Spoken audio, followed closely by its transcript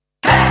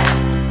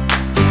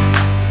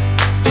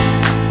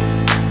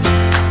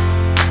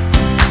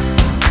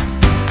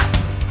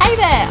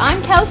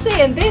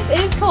Kelsey and this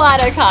is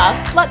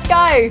Kaleidocast. Let's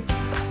go!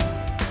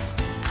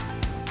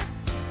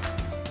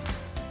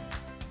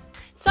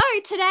 So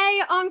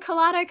today on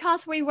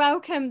Kaleidocast, we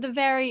welcome the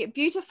very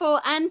beautiful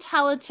and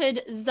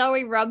talented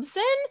Zoe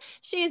Robson.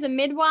 She is a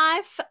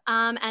midwife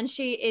and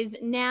she is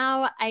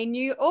now a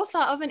new author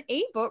of an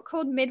ebook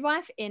called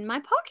Midwife in My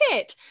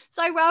Pocket.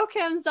 So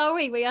welcome,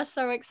 Zoe. We are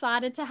so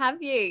excited to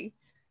have you.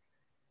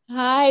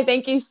 Hi,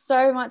 thank you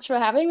so much for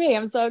having me.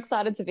 I'm so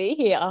excited to be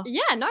here.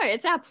 Yeah, no,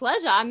 it's our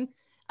pleasure.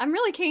 I'm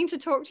really keen to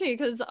talk to you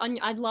because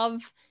I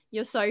love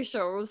your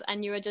socials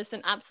and you are just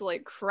an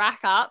absolute crack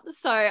up.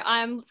 So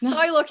I'm so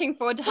looking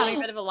forward to having a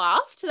bit of a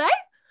laugh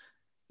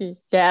today.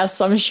 Yes,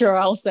 I'm sure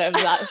I'll serve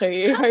that for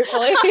you,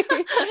 hopefully.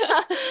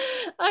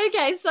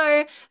 Okay,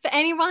 so for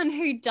anyone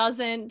who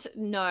doesn't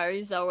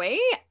know Zoe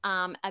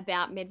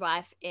about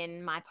Midwife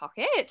in My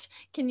Pocket,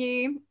 can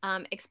you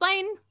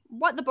explain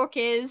what the book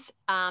is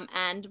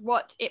and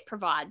what it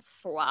provides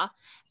for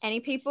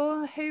any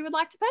people who would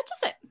like to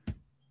purchase it?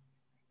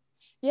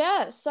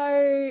 Yeah,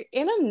 so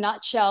in a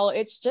nutshell,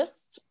 it's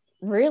just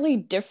really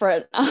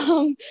different.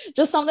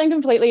 Just something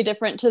completely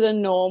different to the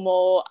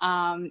normal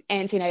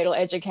antenatal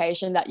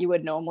education that you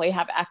would normally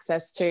have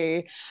access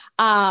to.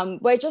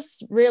 We're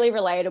just really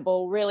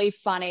relatable, really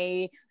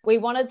funny. We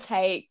want to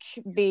take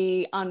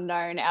the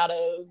unknown out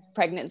of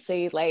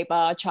pregnancy,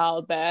 labor,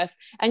 childbirth,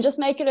 and just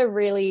make it a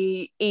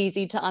really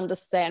easy to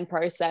understand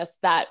process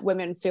that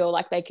women feel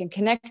like they can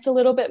connect a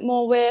little bit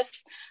more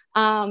with.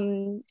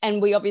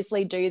 And we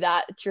obviously do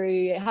that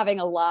through having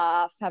a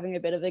laugh, having a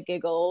bit of a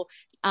giggle,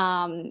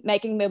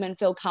 making women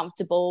feel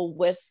comfortable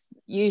with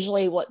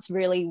usually what's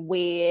really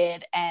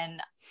weird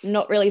and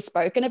not really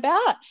spoken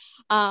about.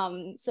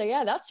 So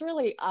yeah, that's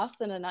really us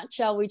in a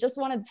nutshell. We just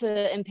wanted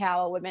to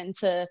empower women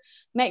to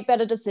make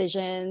better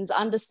decisions,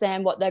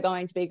 understand what they're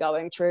going to be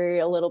going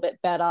through a little bit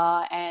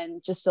better,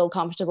 and just feel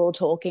comfortable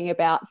talking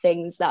about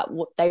things that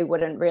they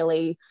wouldn't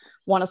really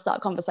want to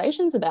start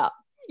conversations about.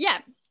 Yeah,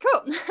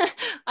 cool.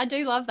 I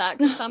do love that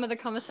because some of the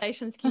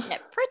conversations can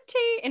get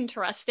pretty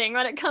interesting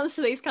when it comes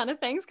to these kind of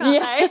things,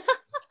 can't they?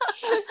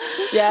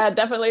 Yeah,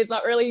 definitely. It's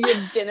not really your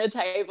dinner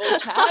table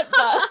chat,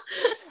 but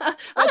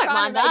we're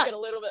trying to make it a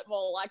little bit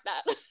more like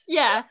that.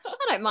 Yeah, I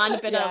don't mind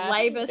a bit of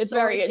labour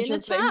story dinner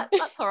chat.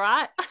 That's all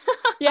right.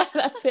 Yeah,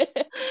 that's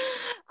it.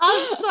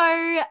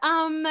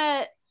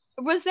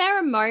 Was there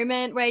a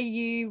moment where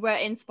you were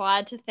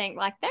inspired to think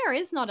like there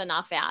is not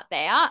enough out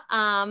there?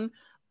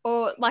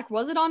 Or like,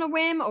 was it on a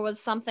whim or was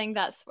something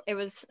it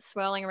was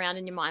swirling around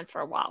in your mind for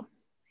a while?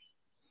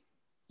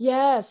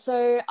 Yeah,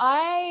 so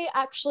I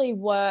actually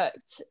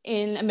worked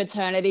in a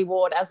maternity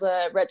ward as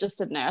a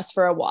registered nurse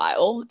for a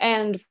while.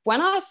 And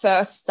when I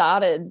first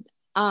started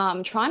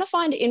trying to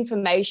find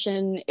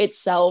information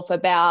itself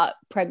about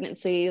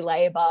pregnancy,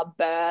 labor,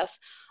 birth,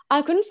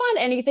 I couldn't find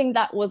anything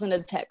that wasn't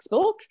a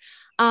textbook.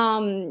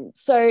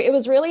 So it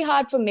was really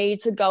hard for me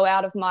to go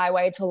out of my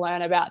way to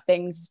learn about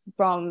things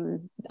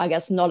from, I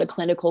guess, not a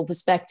clinical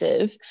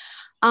perspective.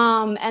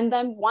 And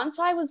then once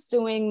I was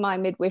doing my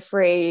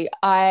midwifery,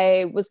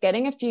 I was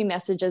getting a few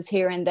messages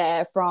here and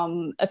there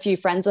from a few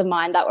friends of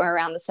mine that were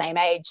around the same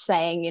age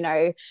saying, you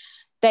know,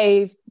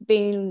 they've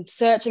been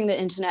searching the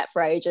internet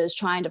for ages,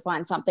 trying to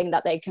find something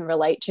that they can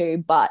relate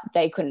to, but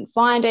they couldn't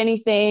find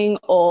anything,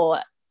 or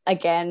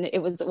again, it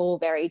was all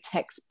very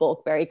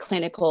textbook, very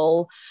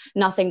clinical,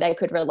 nothing they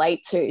could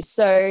relate to.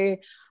 So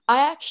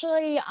I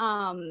actually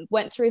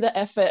went through the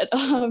effort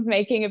of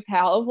making a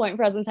PowerPoint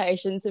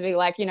presentation to be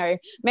like, you know,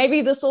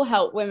 maybe this will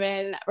help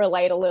women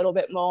relate a little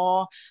bit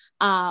more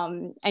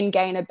and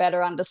gain a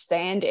better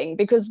understanding,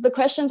 because the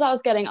questions I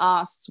was getting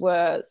asked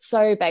were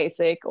so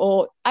basic,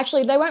 or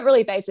actually they weren't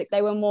really basic.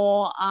 They were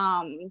more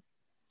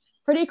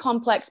pretty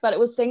complex, but it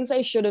was things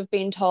they should have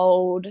been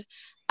told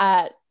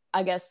at,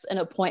 I guess, an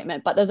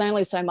appointment, but there's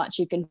only so much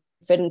you can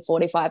fit in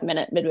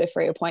 45-minute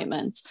midwifery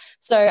appointments.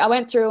 So I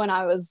went through and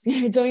I was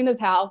doing the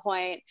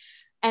PowerPoint,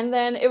 and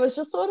then it was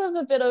just sort of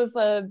a bit of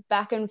a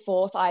back and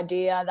forth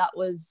idea that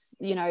was,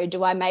 you know,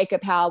 do I make a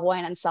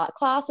PowerPoint and start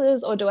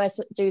classes, or do I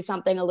do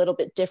something a little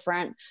bit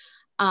different?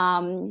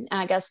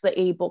 I guess the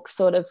ebook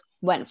sort of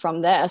went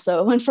from there. So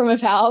it went from a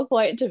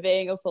PowerPoint to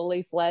being a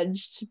fully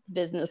fledged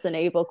business and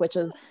ebook, which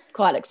is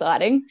quite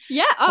exciting.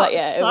 Yeah. But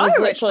yeah, so it was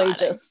literally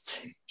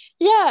exciting.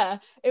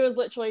 it was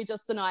literally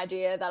just an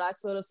idea that I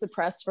sort of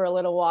suppressed for a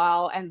little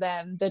while, and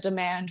then the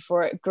demand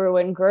for it grew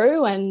and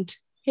grew, and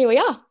here we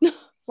are.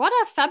 What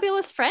a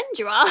fabulous friend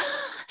you are.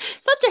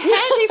 Such a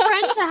handy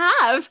friend to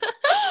have.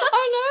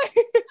 I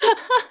know.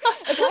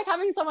 It's like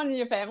having someone in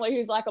your family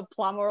who's like a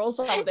plumber or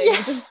something.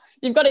 Yeah.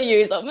 You've got to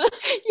use them.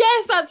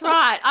 Yes, that's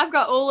right. I've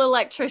got all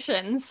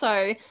electricians,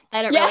 so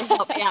they don't really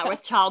help me out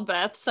with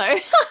childbirth. So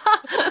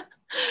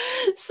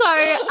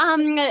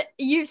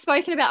you've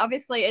spoken about,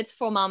 obviously it's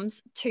for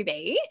mums to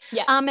be.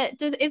 Yeah.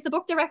 Is the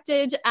book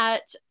directed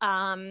at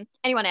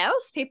anyone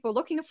else, people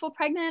looking to fall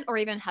pregnant or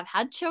even have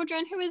had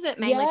children? Who is it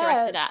mainly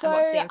directed at, and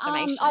what's the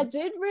information? I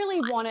did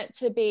really want it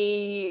to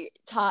be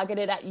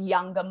targeted at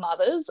younger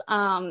mothers,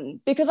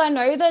 because I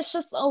know there's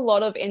just a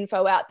lot of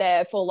info out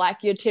there for like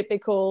your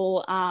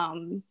typical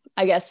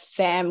I guess,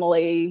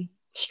 family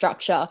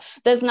structure.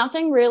 There's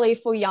nothing really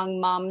for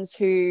young mums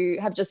who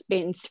have just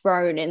been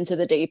thrown into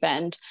the deep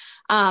end.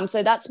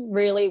 So that's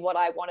really what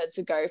I wanted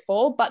to go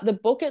for. But the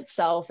book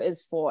itself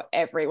is for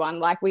everyone.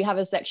 Like, we have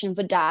a section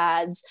for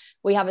dads,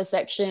 we have a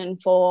section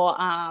for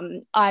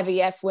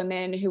IVF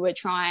women who are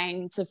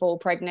trying to fall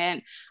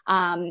pregnant,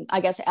 I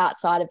guess,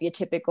 outside of your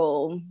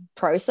typical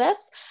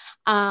process.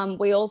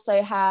 We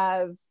also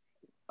have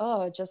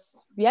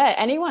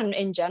anyone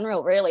in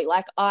general, really.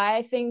 Like,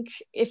 I think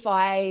if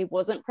I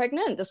wasn't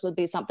pregnant, this would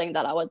be something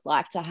that I would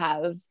like to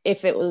have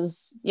if it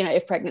was,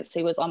 if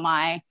pregnancy was on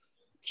my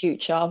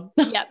future.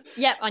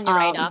 Yep, on your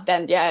radar.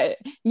 Then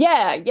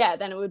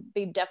then it would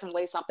be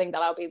definitely something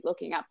that I'll be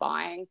looking at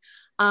buying.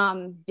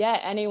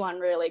 Anyone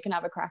really can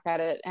have a crack at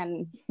it,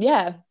 and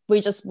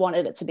we just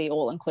wanted it to be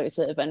all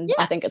inclusive, and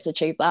I think it's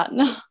achieved that.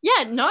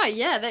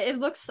 It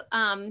looks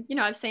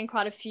I've seen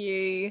quite a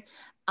few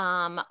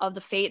of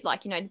the feed,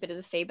 like, a bit of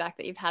the feedback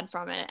that you've had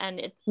from it, and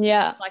it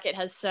like it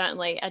has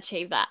certainly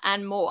achieved that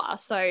and more.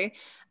 So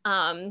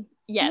so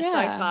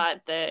far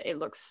it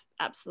looks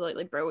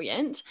absolutely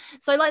brilliant.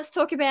 So let's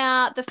talk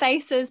about the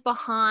faces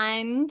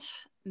behind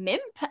MIMP,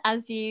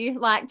 as you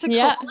like to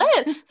call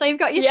it. So you've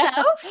got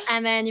yourself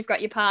and then you've got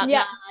your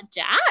partner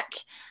Jack.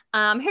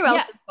 Who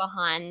else is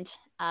behind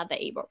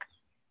the ebook?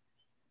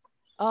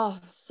 Oh,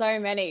 so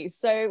many.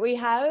 So we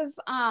have,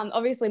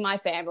 obviously my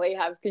family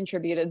have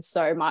contributed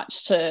so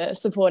much to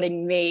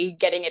supporting me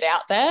getting it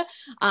out there.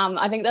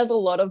 I think there's a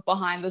lot of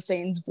behind the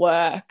scenes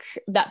work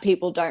that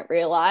people don't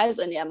realize.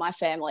 And my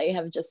family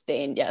have just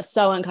been,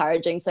 so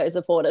encouraging, so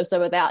supportive. So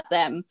without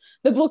them,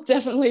 the book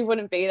definitely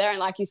wouldn't be there. And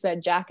like you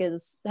said, Jack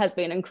has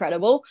been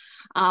incredible.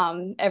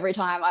 Every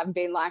time I've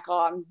been like,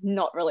 oh, I'm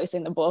not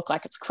releasing the book,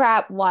 like, it's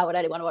crap, why would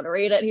anyone want to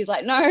read it? He's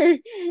like, no,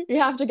 you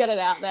have to get it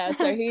out there.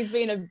 So he's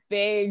been a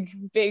big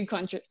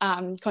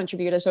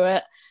contributor to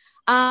it.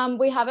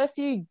 We have a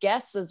few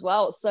guests as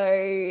well.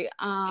 So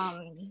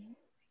a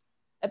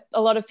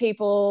lot of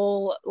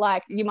people,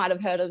 like, you might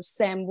have heard of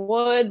Sam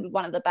Wood,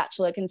 one of the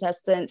Bachelor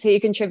contestants. He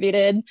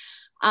contributed.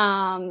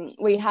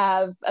 We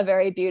have a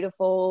very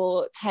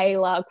beautiful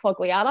Taylor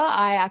Quagliata.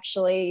 I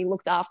actually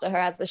looked after her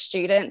as a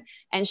student,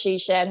 and she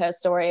shared her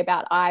story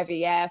about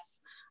IVF,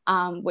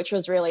 which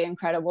was really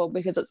incredible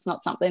because it's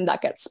not something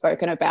that gets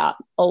spoken about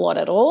a lot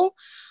at all.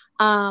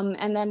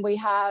 And then we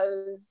have,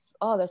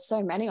 there's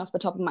so many off the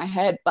top of my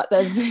head, but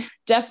there's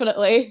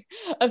definitely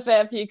a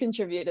fair few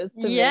contributors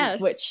to me,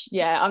 which,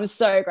 I'm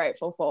so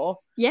grateful for.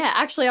 Yeah,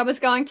 actually, I was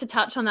going to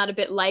touch on that a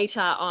bit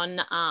later on,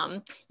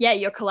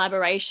 your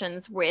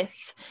collaborations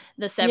with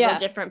the several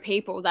different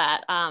people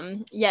that,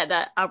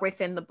 that are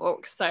within the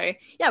book. So,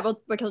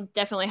 we can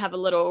definitely have a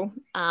little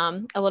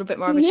bit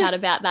more of a chat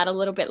about that a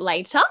little bit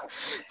later.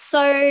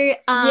 So,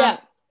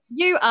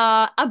 you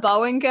are a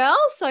Bowen girl,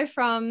 so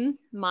from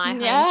my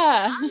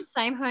hometown,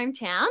 same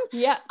hometown.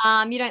 Yeah.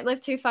 You don't live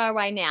too far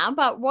away now,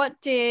 but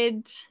what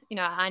did,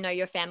 I know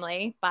your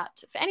family,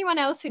 but for anyone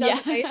else who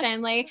doesn't know your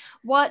family,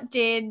 what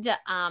did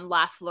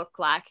life look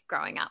like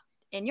growing up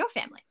in your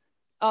family?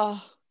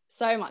 Oh,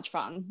 so much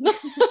fun.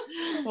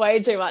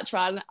 Way too much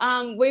fun.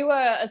 We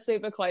were a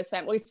super close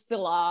family. We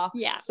still are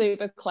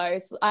super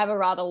close. I have a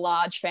rather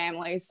large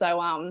family,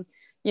 so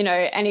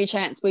any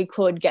chance we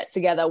could get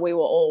together, we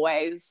were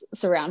always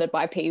surrounded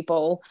by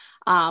people,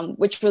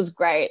 which was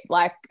great.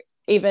 Like,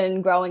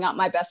 even growing up,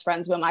 my best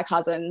friends were my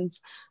cousins,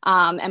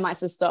 and my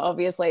sister,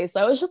 obviously.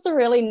 So it was just a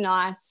really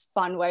nice,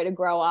 fun way to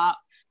grow up,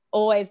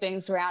 always being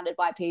surrounded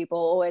by people,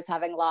 always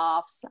having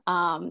laughs.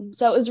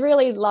 So it was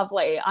really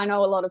lovely. I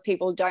know a lot of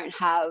people don't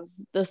have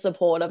the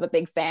support of a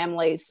big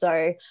family.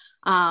 So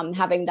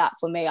having that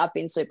for me, I've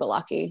been super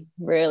lucky,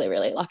 really,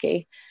 really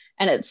lucky.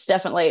 And it's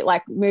definitely,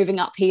 like,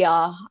 moving up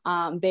here,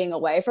 being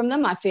away from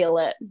them, I feel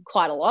it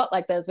quite a lot.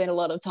 Like, there's been a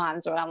lot of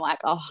times where I'm like,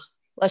 oh,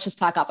 let's just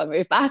pack up and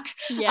move back.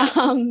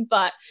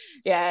 But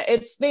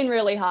it's been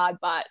really hard,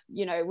 but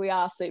we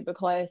are super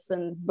close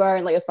and we're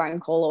only a phone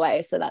call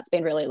away. So that's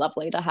been really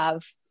lovely to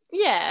have.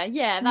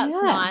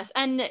 That's nice.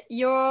 And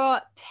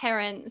your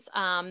parents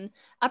are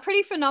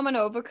pretty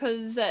phenomenal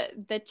because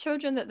the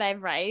children that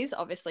they've raised,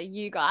 obviously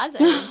you guys,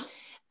 and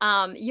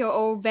you're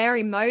all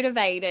very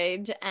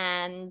motivated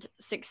and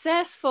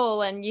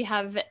successful, and you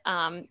have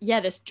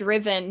this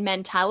driven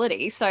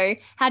mentality. So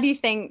how do you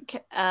think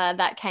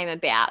that came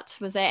about?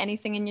 Was there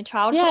anything in your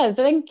childhood?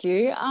 Thank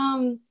you.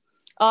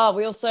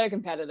 We were so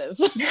competitive.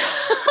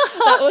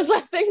 That was, I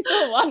think,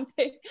 the one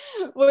thing.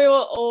 We were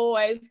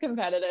always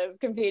competitive,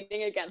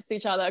 competing against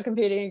each other,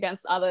 competing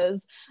against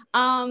others.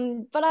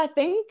 But I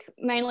think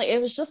mainly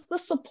it was just the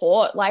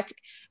support. Like,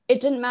 it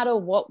didn't matter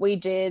what we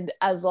did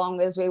as long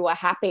as we were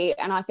happy.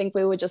 And I think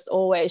we were just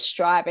always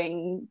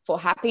striving for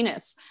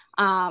happiness.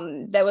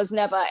 There was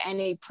never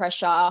any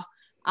pressure.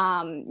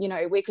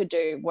 We could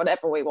do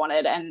whatever we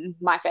wanted, and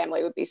my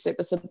family would be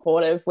super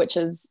supportive, which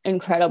is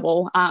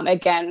incredible.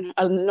 Again,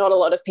 not a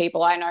lot of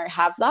people I know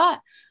have that.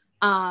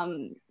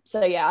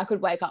 I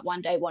could wake up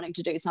one day wanting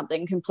to do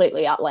something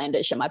completely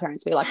outlandish and my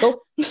parents be like,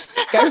 oh,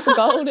 go for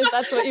gold. If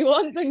that's what you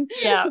want, then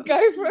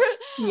go for it.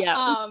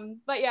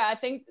 But yeah, I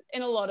think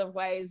in a lot of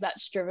ways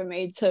that's driven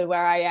me to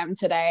where I am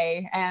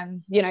today.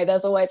 And you know,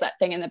 there's always that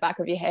thing in the back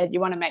of your head, you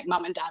want to make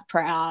mum and dad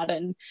proud,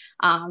 and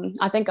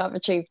I think I've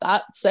achieved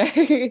that, so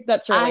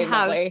that's really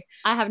lovely.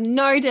 I have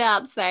no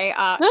doubts they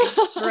are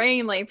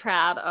extremely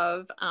proud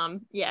of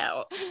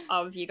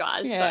you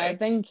guys. So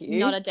thank you.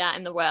 Not a doubt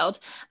in the world.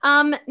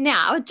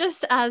 Now,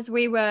 just as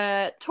we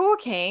were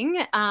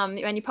talking,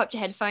 when you popped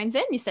your headphones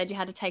in, you said you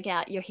had to take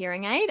out your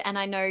hearing aid, and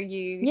I know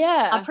you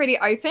are pretty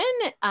open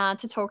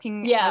to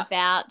talking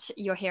about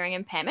your hearing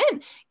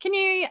impairment. Can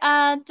you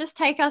just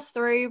take us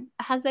through,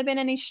 has there been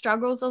any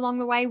struggles along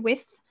the way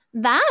with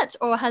that,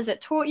 or has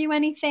it taught you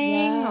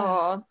anything?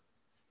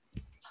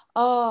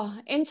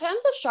 In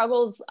terms of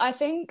struggles, I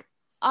think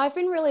I've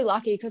been really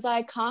lucky because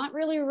I can't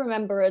really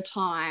remember a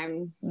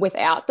time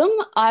without them.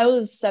 I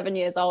was 7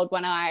 years old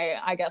when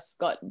I guess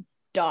got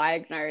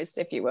diagnosed,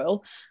 if you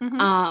will,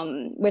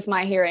 with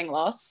my hearing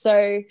loss.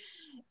 So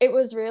it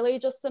was really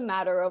just a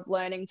matter of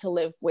learning to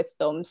live with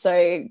them.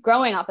 So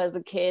growing up as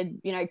a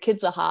kid, you know,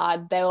 kids are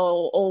hard.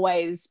 They'll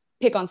always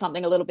pick on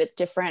something a little bit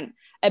different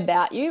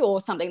about you, or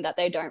something that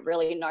they don't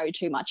really know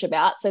too much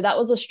about. So that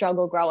was a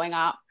struggle growing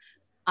up.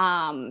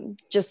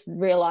 Just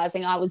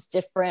realizing I was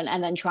different,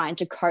 and then trying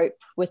to cope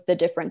with the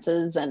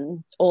differences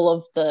and all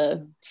of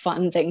the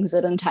fun things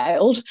it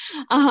entailed.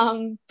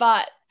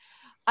 But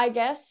I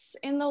guess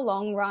in the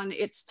long run,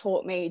 it's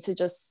taught me to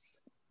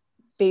just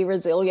be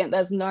resilient.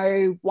 There's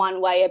no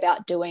one way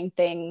about doing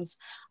things.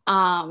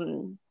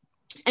 And,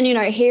 you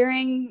know,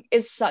 hearing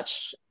is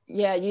such,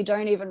 you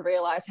don't even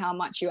realize how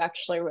much you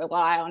actually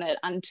rely on it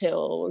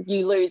until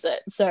you lose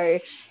it. So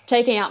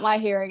taking out my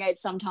hearing aid,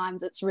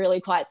 sometimes it's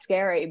really quite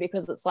scary,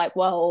 because it's like,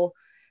 well,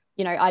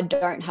 you know, I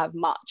don't have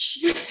much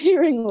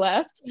hearing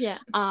left.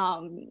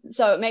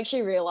 So it makes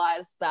you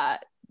realize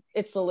that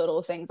it's the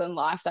little things in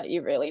life that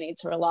you really need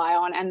to rely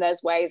on, and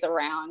there's ways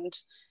around,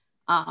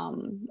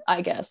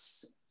 I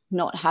guess,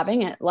 not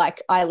having it.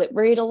 Like, I lip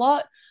read a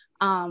lot,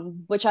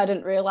 which I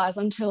didn't realize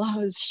until I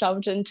was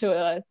shoved into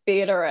a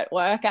theatre at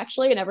work,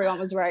 actually, and everyone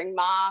was wearing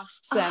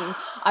masks and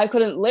I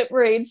couldn't lip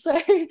read. So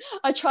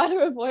I try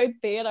to avoid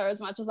theatre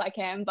as much as I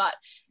can, but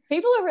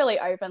people are really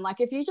open.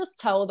 Like, if you just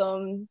tell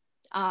them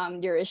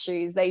your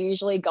issues, they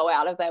usually go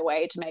out of their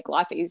way to make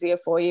life easier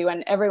for you,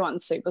 and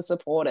everyone's super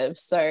supportive.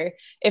 So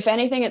if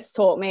anything, it's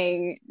taught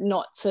me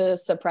not to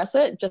suppress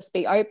it, just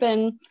be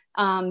open,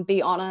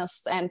 be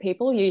honest, and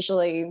people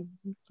usually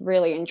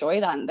really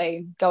enjoy that, and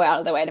they go out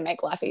of their way to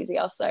make life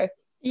easier. So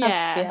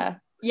that's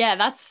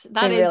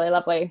that is really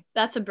lovely.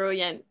 That's a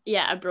brilliant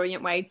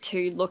way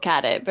to look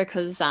at it,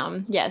 because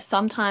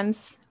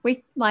sometimes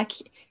we, like,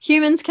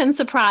 humans can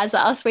surprise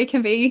us. We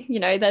can be, you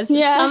know, there's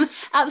some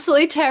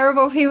absolutely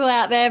terrible people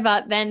out there,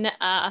 but then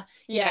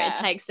you know, it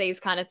takes these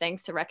kind of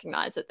things to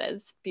recognize that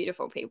there's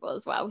beautiful people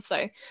as well.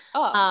 So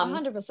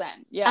 100%.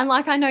 And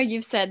like, I know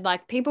you've said,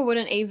 like, people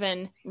wouldn't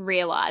even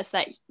realize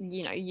that,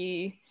 you know,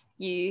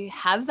 you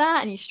have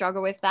that and you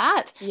struggle with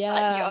that. But you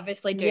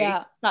obviously do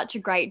such a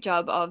great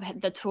job of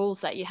the tools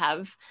that you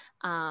have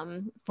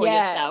for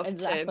yourself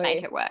to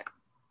make it work.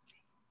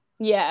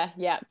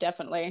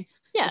 Definitely.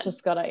 You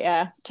just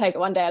gotta take it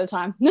one day at a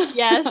time. You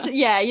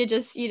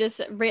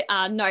just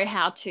know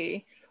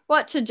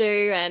what to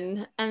do,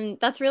 and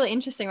that's really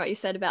interesting what you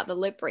said about the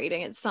lip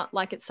reading. It's not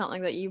like it's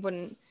something that you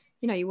wouldn't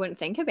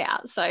think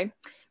about. So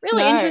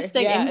really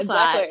interesting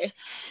insight. Exactly.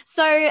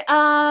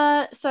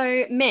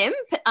 So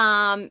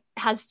MIMP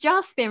has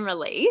just been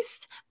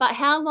released, but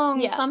how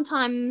long?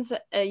 Sometimes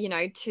you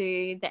know,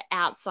 to the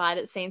outside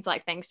it seems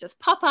like things just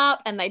pop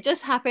up and they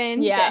just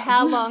happened. But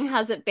how long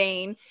has it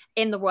been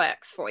in the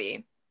works for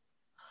you?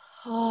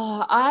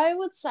 I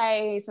would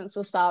say since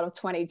the start of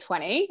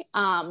 2020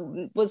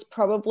 was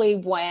probably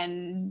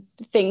when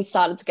things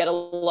started to get a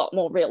lot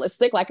more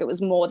realistic. Like, it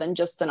was more than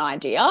just an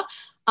idea.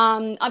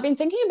 I've been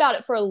thinking about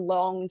it for a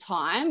long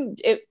time.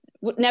 It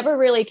never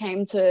really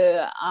came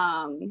to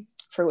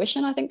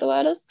fruition, I think the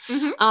word is.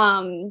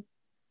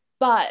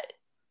 But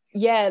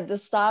the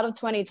start of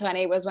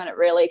 2020 was when it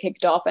really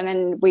kicked off, and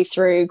then we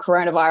threw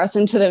coronavirus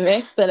into the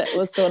mix, and it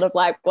was sort of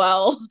like,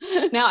 well,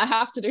 now I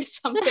have to do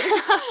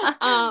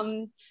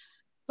something.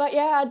 But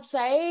I'd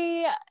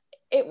say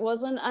it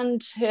wasn't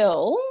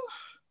until,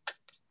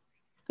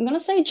 I'm going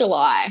to say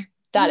July,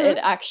 that it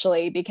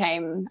actually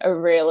became a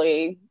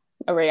reality,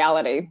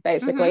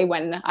 basically,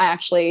 when I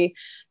actually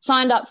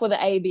signed up for the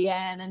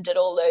ABN and did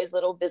all those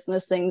little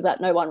business things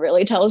that no one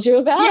really tells you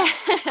about.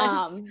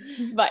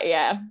 But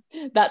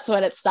that's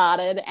when it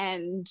started,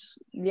 and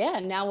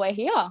now we're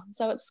here.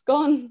 So it's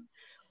gone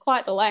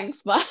quite the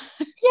lengths, but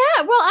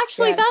well,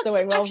 actually that's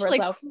doing well actually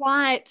for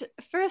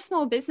for a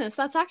small business,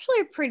 that's actually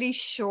a pretty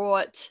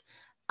short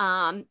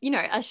you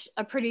know,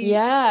 a pretty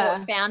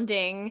short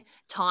founding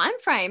time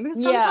frame,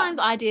 because sometimes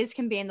ideas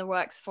can be in the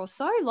works for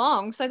so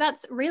long. So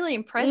that's really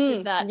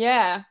impressive that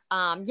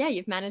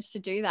you've managed to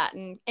do that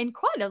in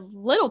quite a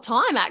little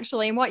time,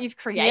 actually, in what you've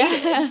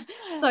created.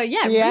 So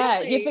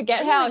really, you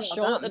forget how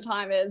short the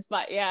time is,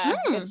 but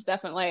it's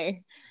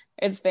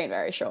It's been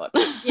very short.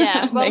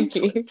 Yeah. Well, Thank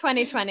you.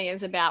 2020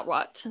 is about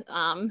what?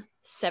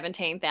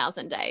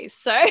 17,000 days.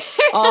 So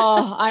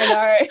oh, I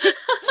know.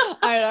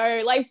 I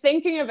know. Like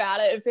thinking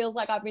about it, it feels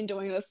like I've been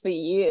doing this for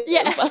years,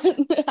 yeah. but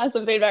it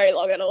hasn't been very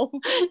long at all.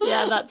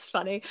 Yeah, that's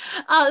funny.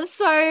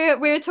 So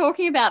we were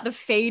talking about the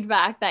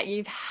feedback that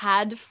you've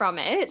had from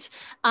it.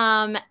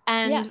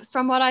 And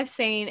from what I've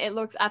seen, it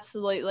looks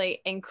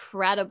absolutely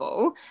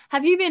incredible.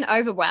 Have you been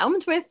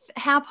overwhelmed with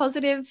how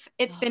positive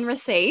it's been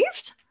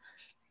received?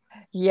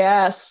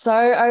 Yeah, so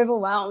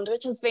overwhelmed,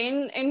 which has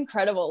been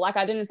incredible. Like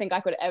I didn't think I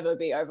could ever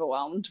be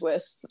overwhelmed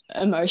with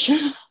emotion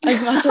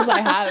as much as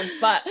I have.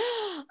 But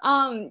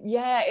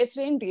yeah, it's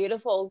been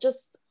beautiful.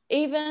 Just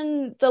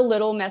even the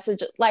little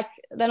messages, like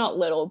they're not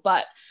little,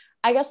 but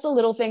I guess the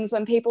little things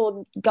when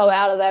people go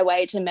out of their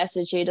way to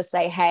message you to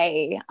say,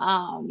 hey,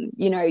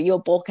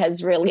 your book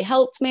has really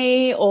helped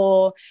me,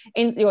 or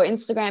your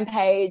Instagram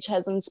page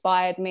has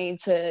inspired me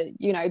to,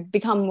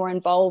 become more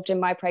involved in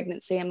my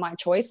pregnancy and my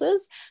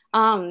choices.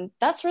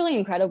 That's really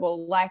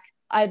incredible. Like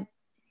I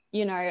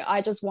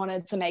just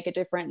wanted to make a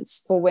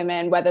difference for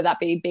women, whether that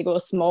be big or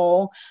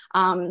small.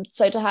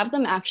 So to have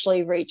them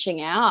actually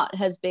reaching out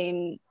has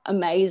been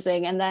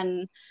amazing. And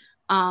then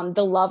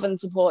the love and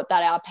support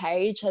that our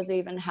page has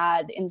even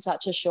had in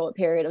such a short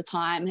period of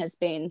time has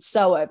been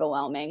so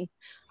overwhelming.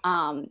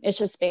 It's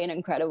just been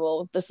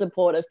incredible, the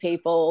support of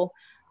people,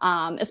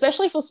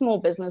 especially for small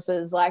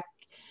businesses. Like,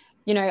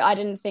 I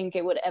didn't think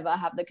it would ever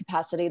have the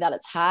capacity that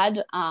it's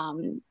had,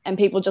 and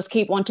people just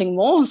keep wanting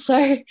more.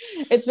 So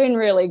it's been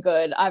really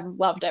good. I've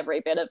loved every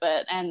bit of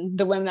it, and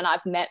the women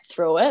I've met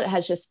through it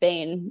has just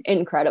been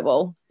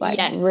incredible, like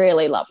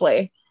really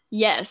lovely.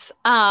 Yes.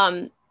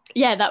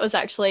 Yeah, that was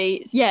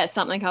actually,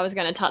 something I was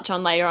going to touch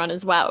on later on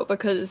as well,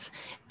 because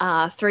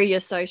through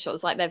your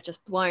socials, like they've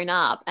just blown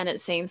up, and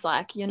it seems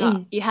like you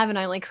haven't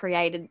only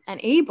created an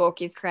ebook,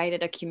 you've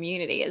created a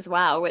community as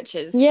well, which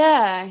is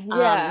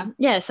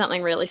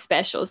something really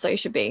special. So you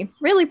should be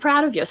really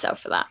proud of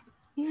yourself for that.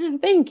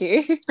 Thank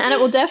you. And it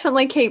will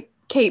definitely keep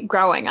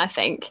growing, I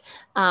think,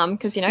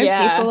 because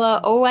people are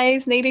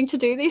always needing to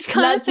do these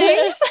kind of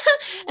things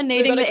and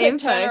needing the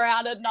info. Turn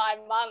around at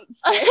 9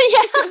 months. So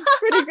it's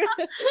pretty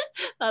good.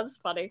 That's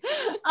funny.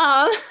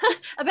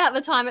 About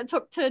the time it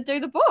took to do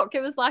the book,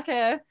 it was like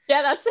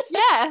that's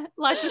it.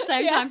 like the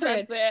same time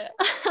period. That's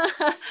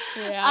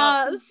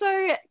it.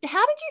 So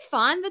how did you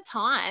find the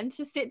time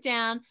to sit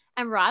down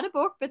and write a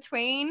book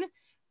between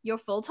your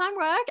full-time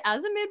work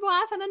as a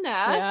midwife and a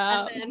nurse,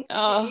 and then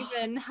to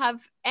even have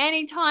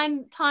any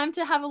time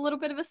to have a little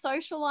bit of a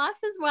social life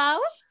as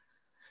well?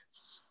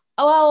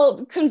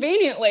 Well,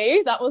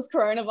 conveniently, that was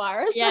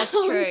coronavirus. Yes,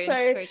 true.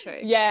 True.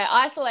 Yeah,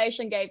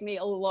 isolation gave me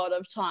a lot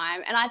of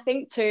time. And I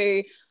think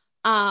too,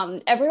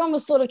 everyone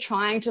was sort of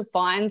trying to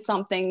find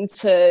something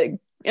to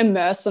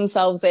immerse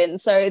themselves in.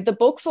 So the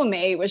book for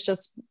me was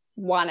just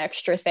one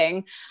extra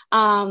thing.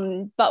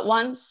 But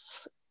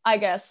once, I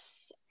guess,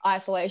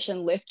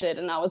 isolation lifted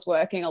and I was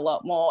working a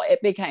lot more,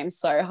 it became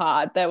so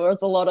hard. There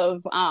was a lot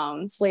of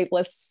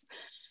sleepless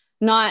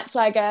nights,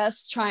 I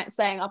guess,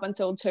 staying up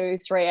until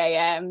 2-3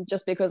 a.m.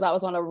 just because I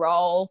was on a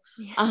roll.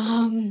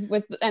 And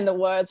the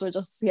words were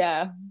just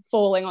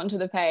falling onto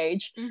the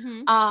page.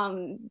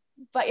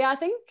 But I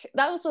think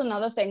that was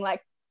another thing.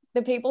 Like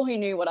the people who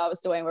knew what I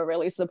was doing were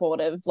really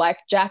supportive. Like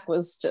Jack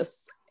was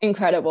just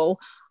incredible.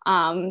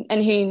 And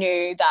he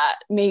knew that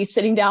me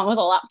sitting down with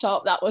a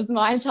laptop, that was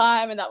my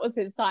time, and that was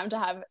his time to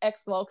have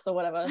Xbox or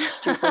whatever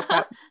stupid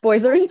crap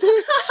boys are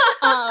into.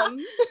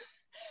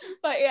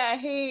 But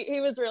he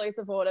was really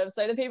supportive.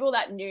 So the people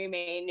that knew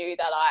me knew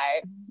that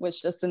I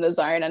was just in the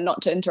zone and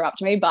not to interrupt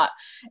me. But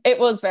it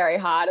was very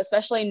hard,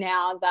 especially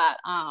now that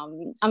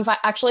I'm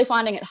actually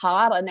finding it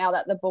harder now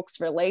that the book's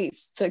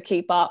released to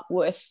keep up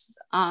with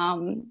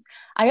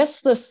I guess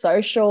the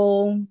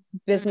social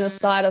business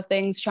side of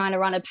things, trying to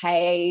run a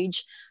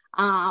page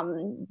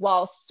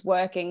whilst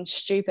working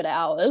stupid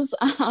hours.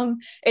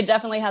 It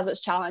definitely has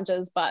its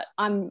challenges, but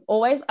I've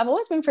always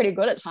been pretty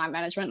good at time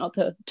management, not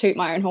to toot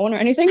my own horn or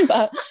anything,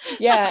 but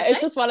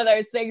it's just one of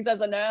those things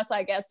as a nurse,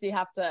 I guess you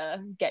have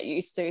to get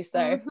used to.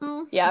 So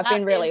I've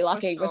been really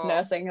lucky with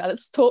nursing that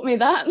it's taught me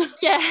that.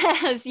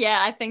 Yes.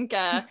 I think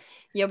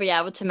you'll be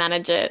able to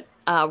manage it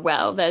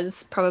well.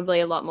 There's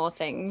probably a lot more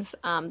things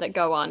that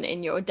go on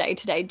in your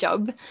day-to-day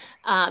job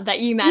that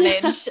you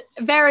manage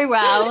very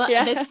well.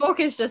 This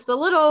book is just a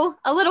little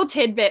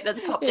tidbit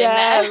that's popped in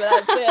there.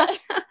 That's it.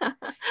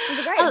 It's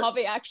a great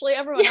hobby, actually.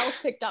 Everyone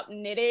else picked up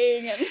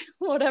knitting and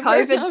whatever.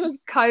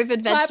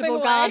 COVID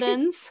vegetable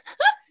gardens.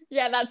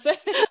 That's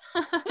it.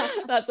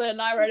 That's it.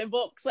 And I wrote a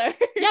book. So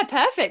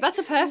perfect. That's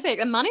a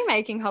perfect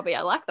money-making hobby.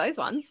 I like those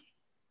ones.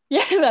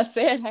 That's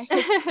it.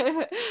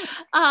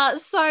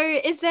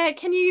 So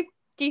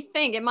do you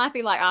think it might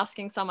be like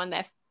asking someone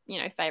their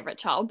favorite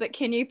child, but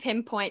can you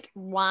pinpoint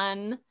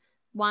one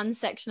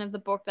section of the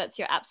book that's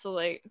your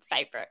absolute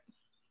favorite?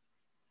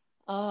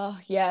 Oh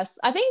yes,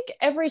 I think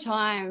every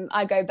time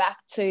I go back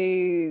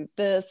to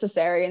the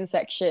cesarean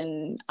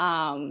section,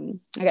 I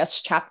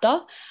guess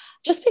chapter,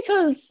 just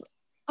because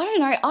I don't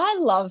know. I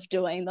love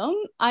doing them.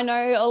 I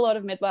know a lot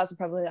of midwives are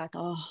probably like,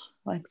 oh,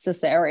 like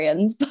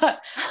cesareans,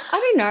 but I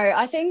don't know.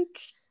 I think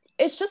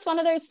it's just one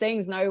of those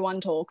things no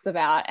one talks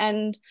about.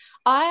 And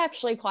I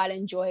actually quite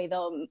enjoy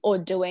them or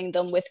doing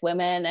them with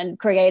women and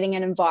creating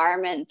an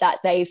environment that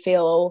they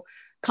feel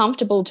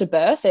comfortable to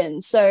birth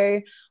in.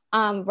 So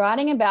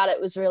writing about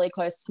it was really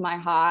close to my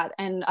heart.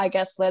 And I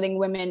guess letting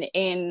women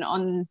in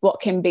on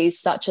what can be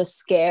such a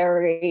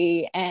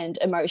scary and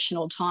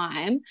emotional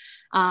time,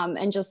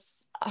 and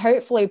just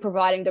hopefully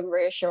providing them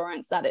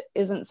reassurance that it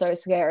isn't so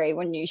scary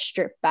when you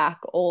strip back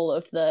all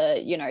of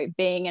the,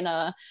 being in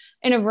a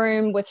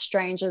room with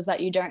strangers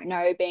that you don't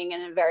know, being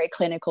in a very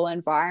clinical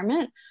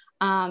environment.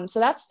 So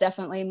that's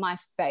definitely my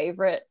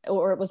favorite,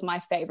 or it was my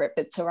favorite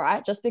bit to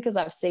write, just because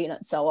I've seen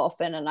it so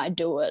often and I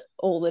do it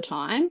all the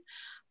time.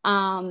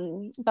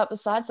 But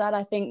besides that,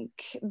 I think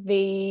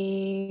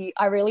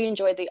I really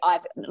enjoyed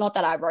not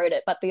that I wrote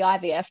it, but the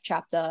IVF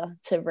chapter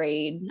to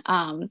read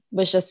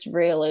was just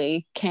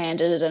really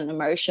candid and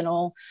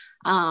emotional.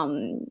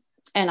 And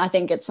I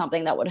think it's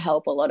something that would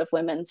help a lot of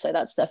women. So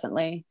that's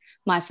definitely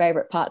my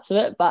favorite parts of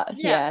it. But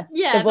yeah,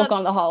 the book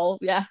on the whole,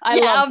 I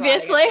love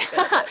obviously.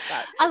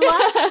 I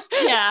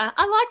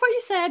like what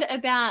you said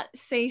about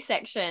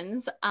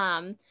C-sections.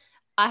 I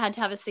had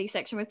to have a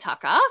C-section with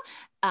Tucker.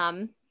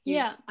 I'm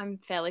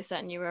fairly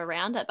certain you were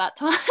around at that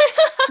time.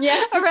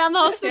 Around the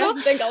hospital.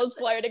 I think I was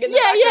floating in the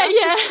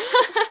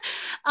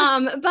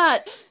background.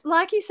 But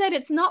like you said,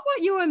 it's not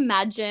what you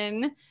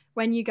imagine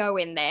when you go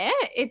in there.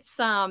 It's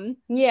and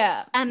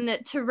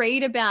to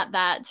read about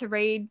that,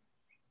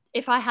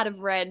 if I had have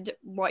read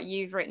what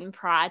you've written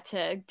prior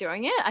to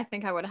doing it, I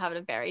think I would have had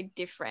a very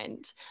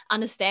different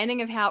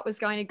understanding of how it was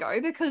going to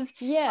go, because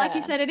like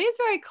you said, it is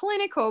very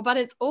clinical, but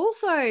it's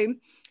also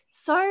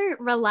so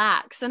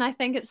relaxed. And I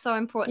think it's so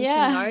important to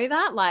know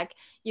that, like,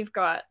 you've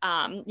got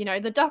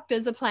the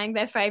doctors are playing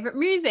their favorite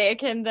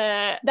music, and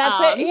the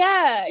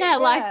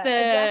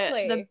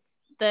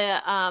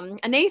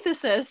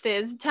anesthetist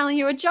is telling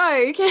you a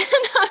joke.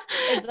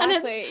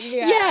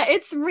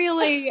 It's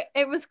really,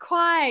 it was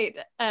quite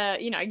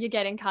you're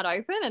getting cut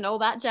open and all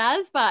that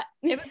jazz, but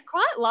it was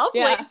quite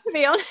lovely to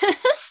be honest.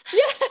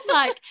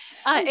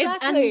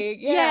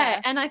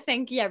 And I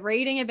think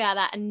reading about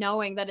that and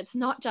knowing that it's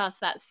not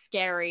just that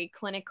scary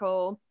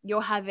clinical,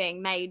 you're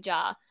having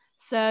major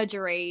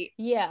surgery,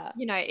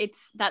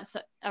 that's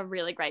a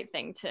really great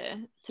thing to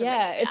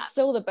it's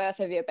still the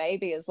birth of your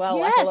baby as well.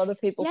 Like, a lot of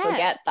people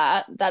forget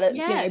that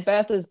it,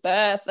 birth is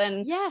birth,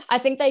 and I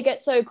think they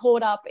get so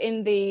caught up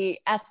in the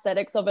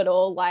aesthetics of it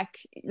all, like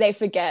they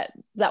forget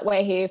that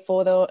we're here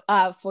for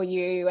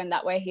you, and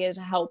that we're here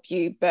to help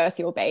you birth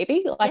your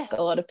baby. Like,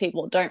 a lot of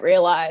people don't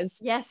realize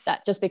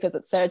that just because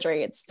it's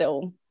surgery, it's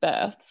still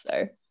birth.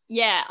 So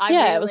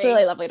it was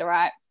really lovely to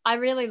write. I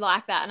really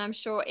like that. And I'm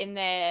sure in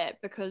there,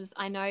 because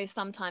I know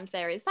sometimes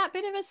there is that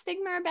bit of a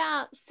stigma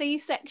about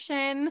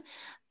C-section,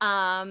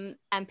 and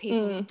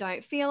people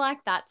don't feel like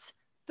that's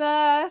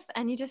birth,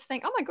 and you just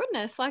think, oh my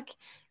goodness, like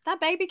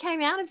that baby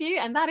came out of you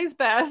and that is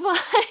birth.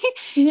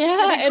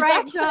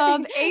 Great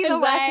job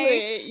either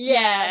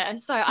way.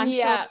 So I'm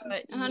sure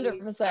that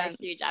 100% are a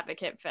huge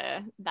advocate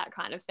for that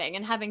kind of thing.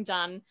 And having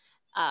done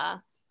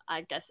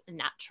I guess a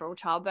natural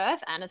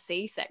childbirth and a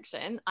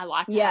C-section, I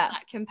like to have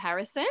that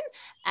comparison.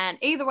 And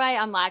either way,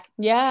 I'm like,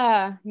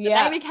 the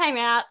baby came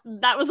out,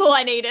 that was all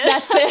I needed.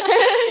 That's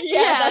it.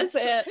 That's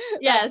it.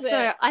 That's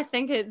it. I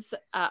think it's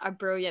a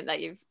brilliant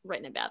that you've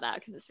written about that,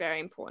 because it's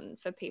very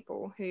important for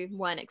people who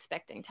weren't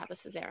expecting to have a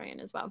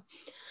cesarean as well.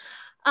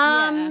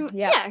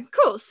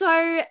 Cool. So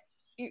I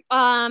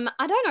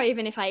don't know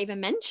even if I even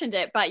mentioned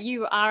it, but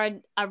you are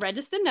a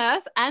registered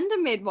nurse and a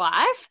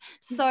midwife.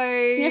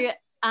 So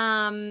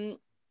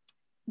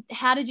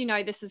how did you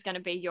know this was going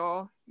to be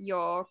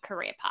your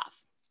career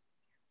path?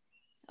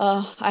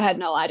 Oh, I had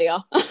no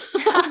idea.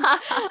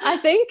 I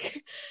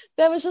think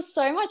there was just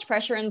so much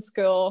pressure in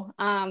school.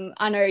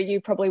 I know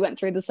you probably went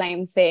through the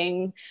same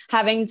thing,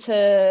 having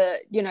to,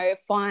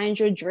 find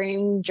your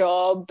dream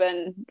job,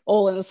 and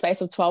all in the space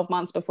of 12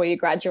 months before you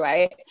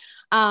graduate.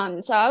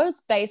 So I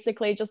was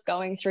basically just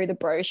going through the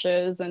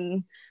brochures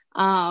and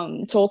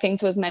talking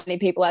to as many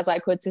people as I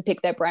could to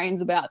pick their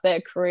brains about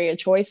their career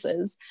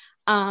choices.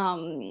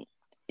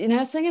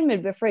 Nursing and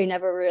midwifery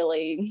never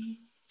really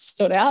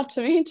stood out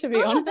to me, to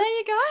be honest. There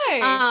you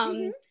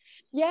go.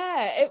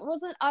 It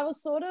wasn't, I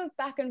was sort of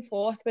back and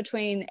forth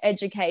between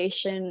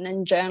education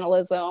and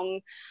journalism.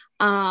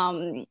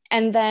 And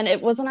then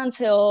it wasn't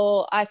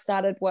until I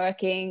started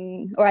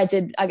working, or I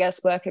did, I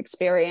guess, work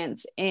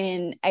experience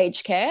in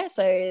aged care.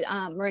 So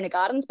Marina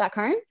Gardens back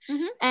home.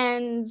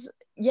 And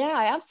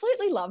I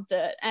absolutely loved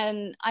it.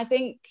 And I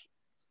think,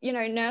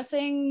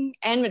 nursing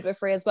and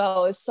midwifery as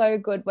well is so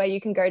good, where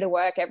you can go to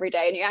work every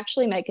day and you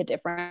actually make a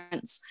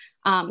difference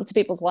to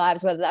people's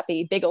lives, whether that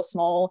be big or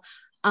small.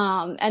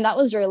 And that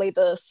was really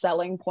the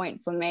selling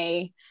point for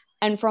me.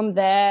 And from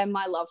there,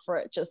 my love for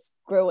it just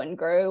grew and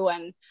grew.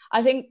 And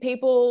I think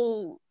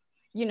people,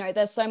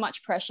 there's so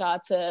much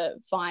pressure to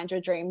find your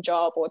dream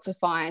job or to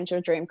find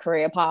your dream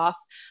career path.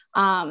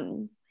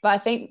 But I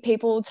think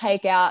people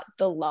take out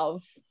the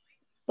love,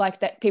 like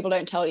that people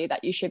don't tell you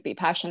that you should be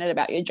passionate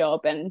about your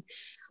job. And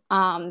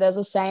there's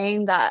a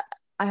saying that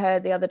I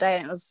heard the other day,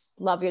 and it was,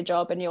 love your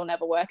job and you'll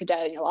never work a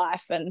day in your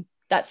life. And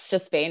that's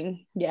just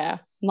been, yeah,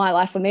 my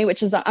life for me,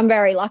 which is, I'm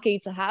very lucky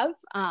to have.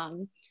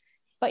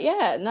 But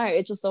yeah, no,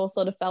 it just all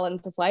sort of fell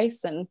into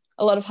place, and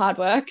a lot of hard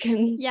work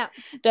and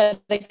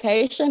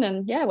dedication.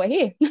 And yeah, we're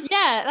here.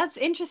 Yeah, that's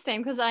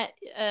interesting, because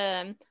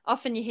I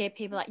often you hear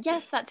people like,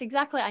 yes, that's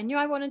exactly, I knew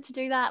I wanted to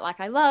do that.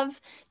 Like, I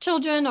love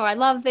children, or I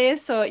love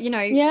this, or, you know,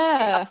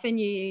 often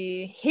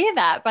you hear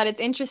that, but it's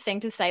interesting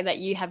to say that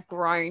you have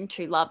grown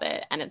to love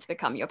it and it's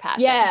become your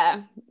passion.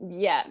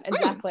 Yeah,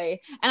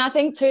 exactly. And I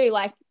think too,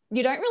 like,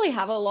 you don't really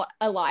have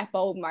a light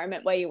bulb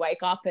moment where you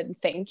wake up and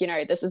think, you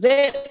know, this is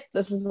it,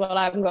 this is what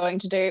I'm going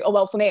to do. Or,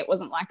 well, for me, it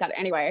wasn't like that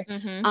anyway.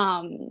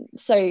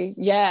 So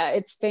yeah,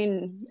 it's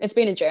been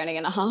a journey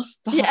and a half,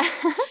 but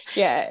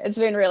yeah, it's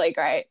been really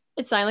great.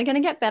 It's only going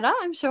to get better,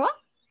 I'm sure.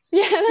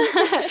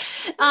 Yeah.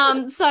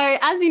 So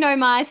as you know,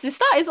 my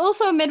sister is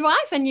also a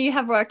midwife, and you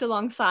have worked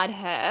alongside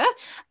her.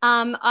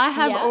 I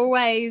have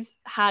always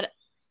had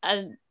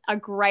a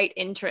great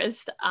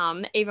interest.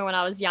 Even when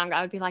I was younger,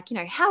 I would be like, you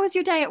know, how was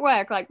your day at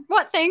work? Like,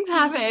 what things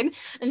happen?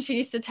 And she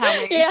used to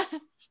tell me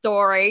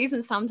stories,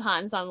 and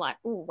sometimes I'm like,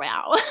 oh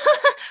wow.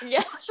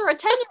 I'm sure a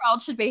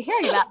 10-year-old should be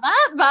hearing about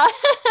that,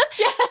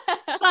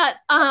 but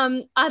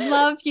I'd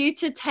love you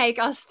to take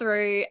us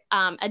through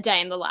a day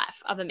in the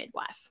life of a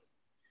midwife.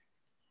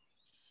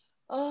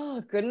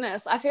 Oh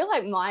goodness, I feel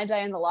like my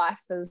day in the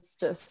life is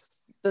just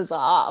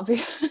bizarre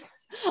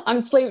because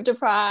I'm sleep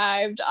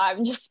deprived.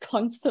 I'm just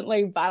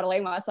constantly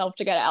battling myself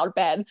to get out of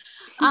bed.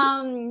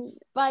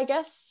 But I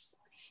guess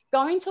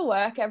going to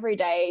work every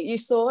day, you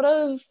sort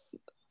of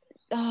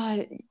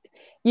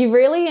you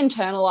really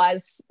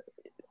internalize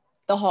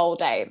the whole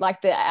day,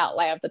 like the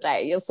outlay of the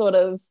day. You're sort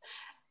of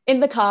in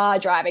the car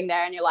driving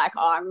there, and you're like,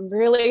 oh, I'm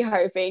really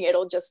hoping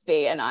it'll just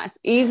be a nice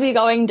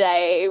easygoing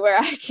day where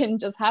I can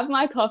just have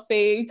my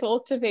coffee,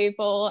 talk to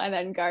people, and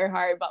then go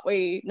home. But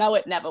we know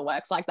it never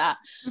works like that.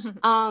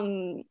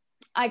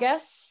 I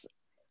guess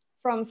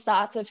from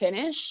start to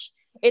finish,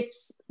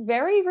 it's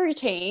very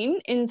routine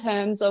in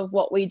terms of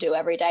what we do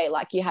every day.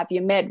 Like, you have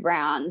your med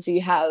rounds,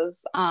 you have,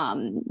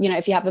 you know,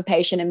 if you have a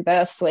patient in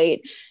birth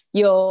suite,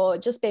 you're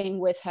just being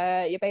with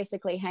her. You're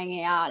basically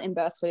hanging out in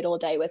birth suite all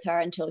day with her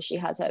until she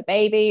has her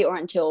baby or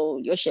until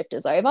your shift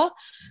is over.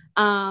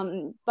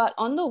 But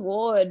on the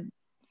ward,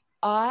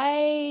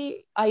 I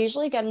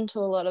usually get into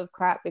a lot of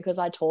crap because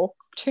I talk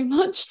too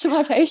much to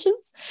my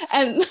patients,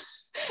 and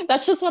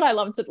that's just what I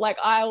love to, like,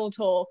 I will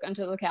talk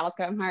until the cows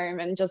come home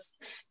and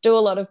just do a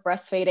lot of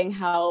breastfeeding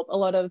help, a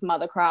lot of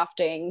mother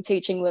crafting,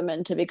 teaching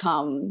women to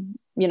become,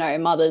 you know,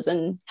 mothers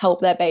and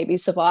help their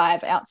babies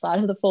survive outside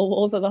of the four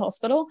walls of the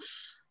hospital.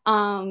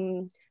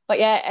 But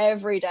yeah,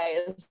 every day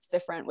is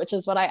different, which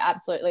is what I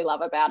absolutely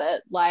love about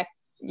it. Like,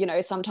 you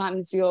know,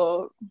 sometimes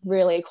you're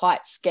really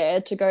quite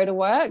scared to go to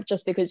work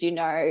just because you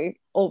know,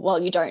 or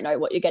well, you don't know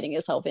what you're getting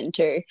yourself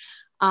into.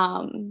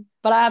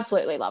 But I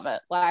absolutely love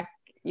it. Like,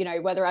 you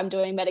know, whether I'm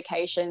doing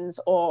medications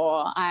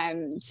or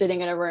I'm sitting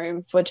in a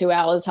room for 2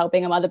 hours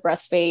helping a mother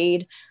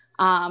breastfeed,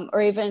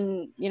 or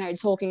even, you know,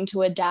 talking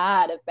to a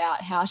dad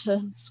about how to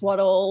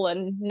swaddle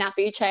and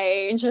nappy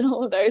change and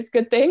all of those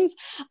good things.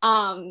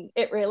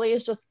 It really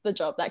is just the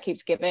job that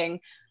keeps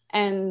giving.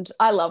 And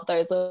I love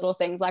those little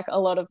things. Like, a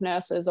lot of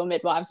nurses or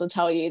midwives will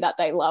tell you that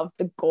they love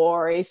the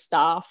gory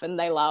stuff and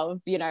they love,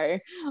 you know,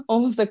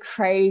 all of the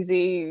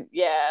crazy,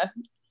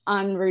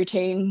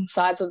 unroutine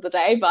sides of the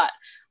day. But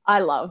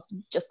I love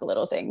just the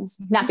little things,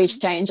 nappy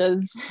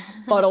changes,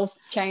 bottle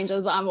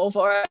changes. I'm all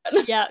for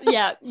it.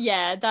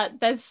 Yeah.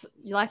 That there's,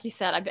 like you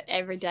said, I bet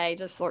every day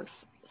just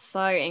looks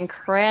so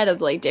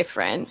incredibly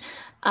different.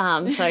 So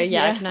I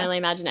can only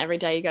imagine every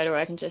day you go to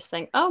work and just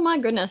think, oh my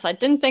goodness, I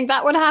didn't think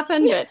that would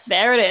happen, but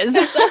there it is.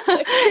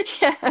 Exactly.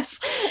 Yes,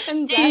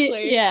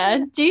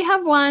 exactly. Do you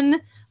have one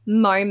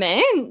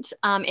moment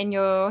in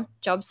your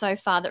job so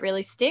far that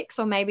really sticks,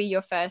 or maybe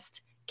your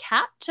first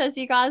catch, as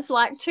you guys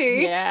like to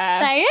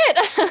say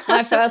it?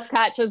 My first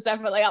catch is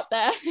definitely up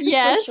there.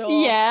 Yes,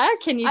 sure. yeah.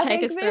 Can you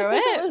take us through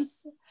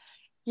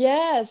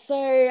it?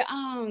 So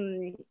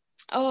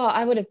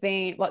I would have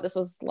been, this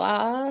was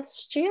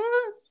last year,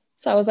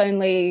 so I was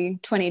only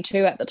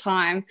 22 at the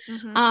time.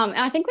 And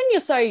I think when you're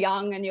so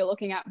young and you're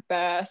looking at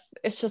birth,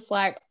 it's just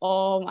like,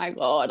 oh my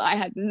God, I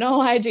had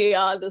no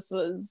idea this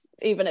was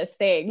even a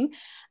thing.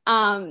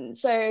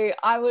 So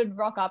I would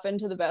rock up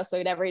into the birth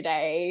suite every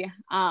day,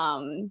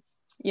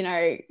 you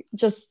know,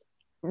 just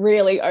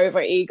really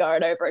over eager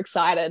and over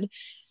excited.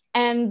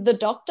 And the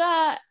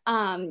doctor,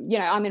 you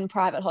know, I'm in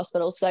private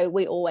hospital, so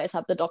we always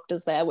have the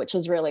doctors there, which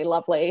is really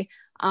lovely.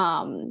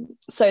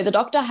 So the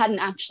doctor hadn't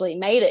actually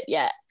made it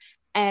yet.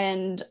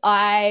 And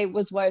I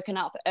was woken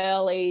up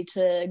early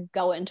to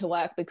go into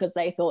work because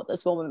they thought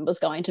this woman was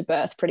going to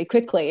birth pretty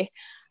quickly.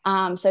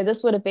 So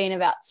this would have been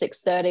about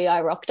 6:30.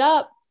 I rocked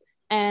up,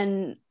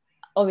 and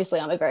obviously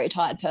I'm a very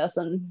tired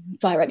person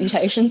by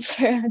reputation,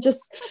 so I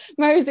just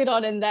moseyed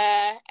on in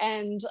there.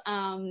 And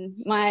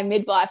my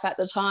midwife at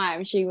the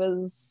time,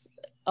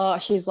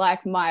 she's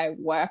like my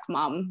work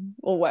mum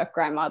or work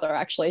grandmother,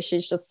 actually.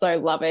 She's just so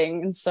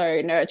loving and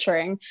so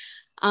nurturing.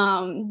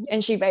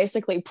 And she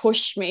basically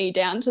pushed me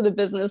down to the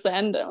business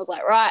end and was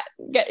like, right,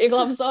 get your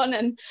gloves on.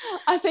 And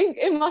I think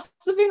it must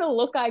have been a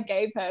look I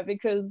gave her,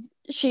 because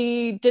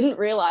she didn't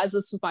realize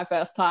this was my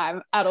first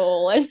time at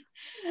all. And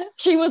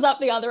she was up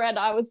the other end,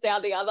 I was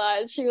down the other,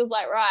 and she was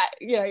like, right,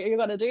 you're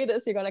going to do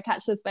this, you're going to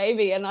catch this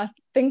baby. And I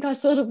think I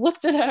sort of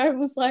looked at her and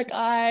was like,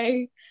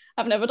 I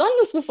have never done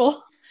this before.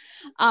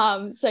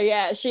 So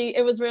yeah,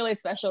 it was really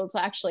special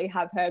to actually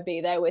have her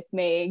be there with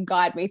me,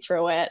 guide me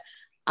through it.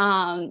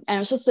 And it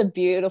was just a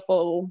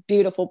beautiful,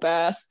 beautiful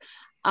birth.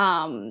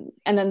 And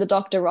then the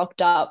doctor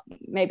rocked up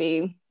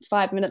maybe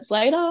 5 minutes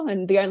later,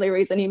 and the only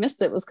reason he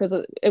missed it was because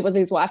it was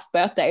his wife's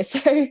birthday. So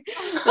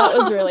that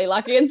was really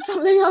lucky, and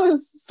something I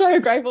was so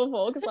grateful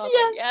for, because I was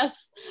like,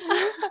 yes,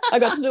 I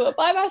got to do it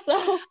by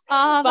myself.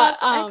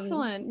 That's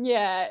excellent.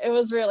 Yeah, it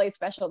was really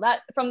special.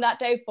 That from that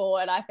day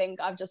forward, I think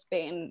I've just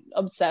been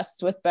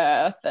obsessed with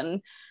birth.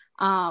 And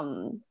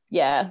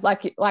yeah,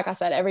 like I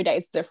said, every day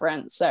is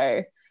different.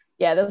 So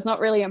yeah, there's not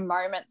really a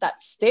moment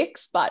that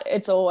sticks, but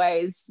it's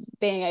always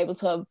being able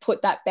to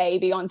put that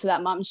baby onto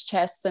that mum's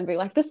chest and be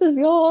like, this is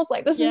yours,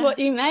 like this is what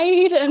you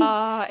made. And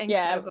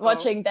yeah,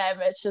 watching them,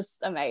 it's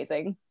just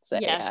amazing. So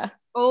yeah,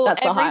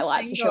 that's the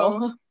highlight for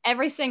sure.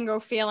 Every single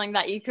feeling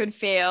that you could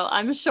feel,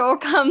 I'm sure,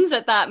 comes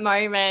at that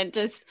moment.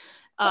 Just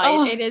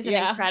it is an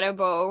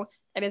incredible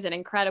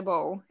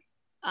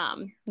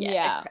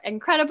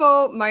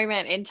incredible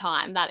moment in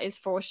time, that is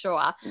for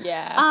sure.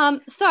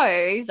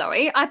 So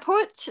Zoe, I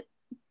put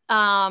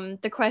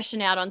the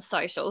question out on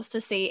socials to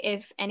see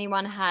if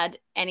anyone had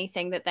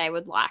anything that they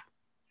would like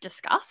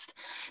discussed.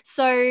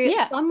 So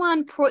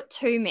someone put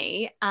to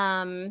me,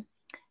 and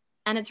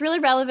it's really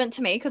relevant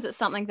to me because it's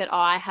something that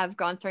I have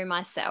gone through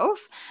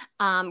myself,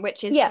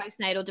 which is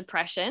postnatal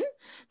depression.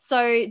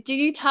 So do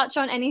you touch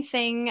on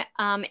anything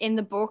in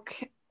the book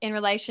in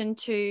relation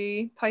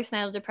to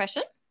postnatal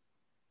depression?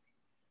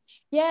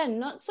 Yeah,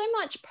 not so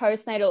much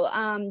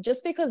postnatal,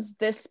 just because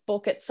this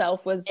book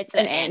itself was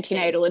an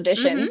antenatal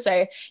edition. Mm-hmm.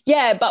 So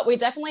yeah, but we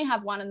definitely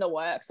have one in the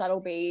works that'll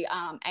be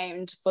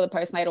aimed for the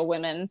postnatal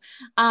women.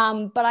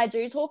 But I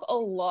do talk a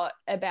lot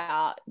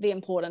about the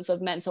importance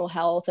of mental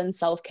health and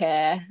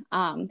self-care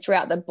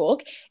throughout the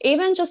book,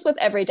 even just with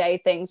everyday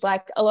things.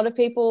 Like, a lot of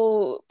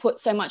people put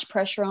so much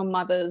pressure on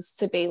mothers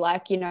to be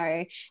like,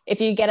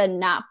 if you get a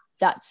nap,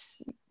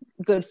 that's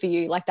good for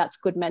you, like that's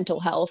good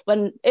mental health,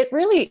 but it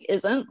really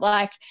isn't.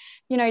 Like,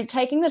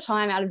 taking the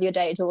time out of your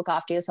day to look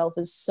after yourself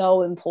is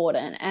so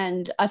important.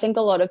 And I think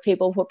a lot of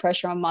people put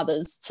pressure on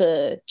mothers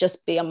to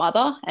just be a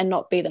mother and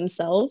not be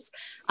themselves.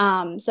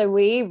 So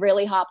we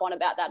really harp on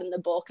about that in the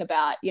book,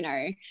 about,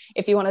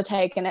 if you want to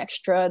take an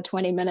extra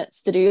 20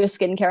 minutes to do your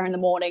skincare in the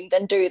morning,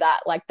 then do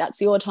that. Like,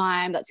 that's your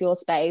time, that's your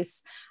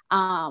space.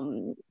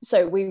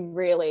 So we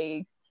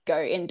really go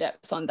in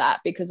depth on that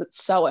because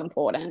it's so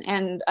important.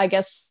 And I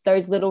guess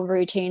those little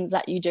routines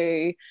that you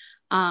do,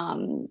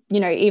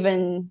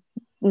 even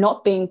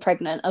not being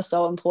pregnant, are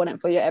so important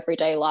for your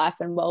everyday life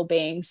and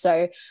well-being.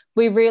 So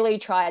we really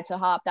try to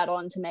harp that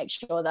on to make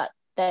sure that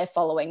they're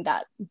following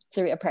that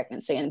through a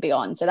pregnancy and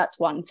beyond. So that's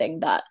one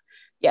thing that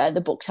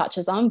the book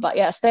touches on. But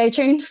stay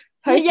tuned.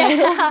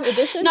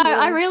 Edition. No,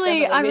 I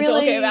really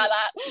talking about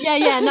that.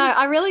 No,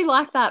 I really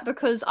like that,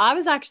 because I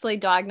was actually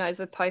diagnosed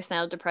with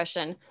postnatal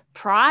depression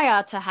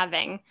prior to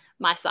having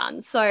my son.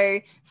 So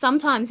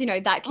sometimes,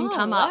 that can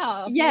come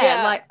up.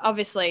 Like,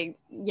 obviously,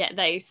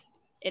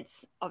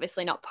 it's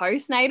obviously not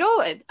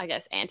postnatal, it's, I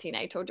guess,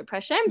 antenatal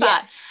depression,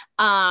 but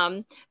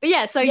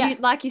you,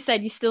 like you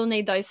said, you still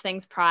need those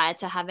things prior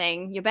to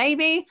having your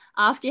baby,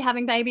 after you're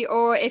having baby,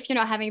 or if you're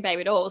not having a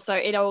baby at all. So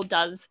it all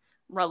does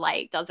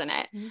relate, doesn't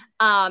it?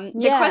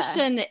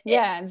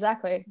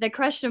 Exactly. The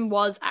question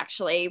was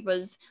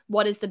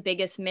what is the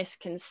biggest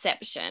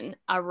misconception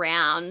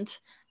around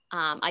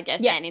I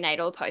guess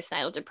antenatal,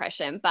 postnatal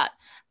depression? But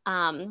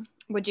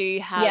would you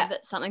have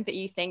something that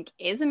you think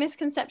is a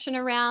misconception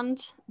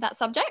around that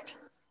subject?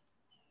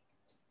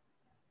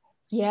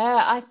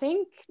 I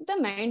think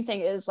the main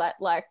thing is that,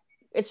 like,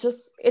 it's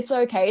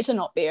okay to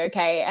not be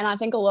okay. And I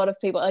think a lot of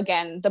people,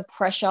 again, the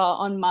pressure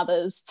on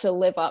mothers to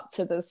live up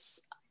to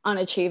this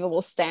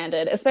unachievable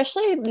standard,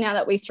 especially now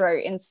that we throw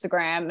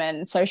Instagram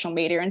and social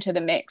media into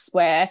the mix,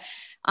 where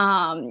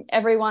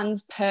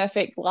everyone's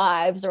perfect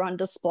lives are on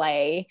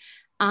display.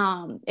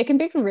 It can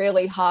be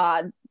really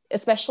hard,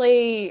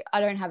 especially, I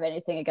don't have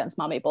anything against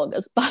mummy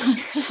bloggers, but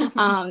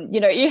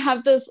you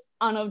have this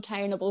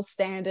unobtainable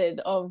standard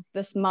of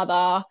this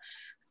mother,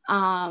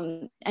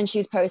 and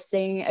she's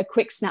posting a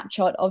quick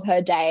snapshot of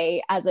her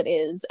day as it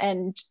is,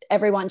 and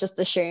everyone just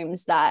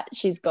assumes that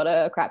she's got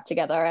her crap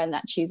together and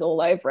that she's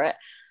all over it.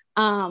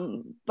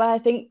 But I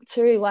think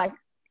too, like,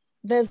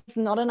 there's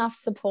not enough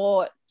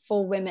support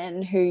for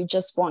women who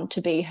just want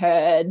to be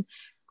heard.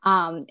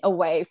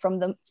 away from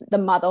the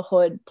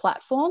motherhood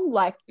platform.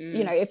 Like,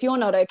 you know, if you're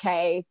not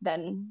okay,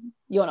 then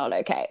you're not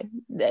okay.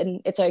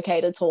 Then it's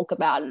okay to talk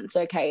about it, and it's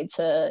okay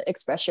to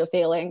express your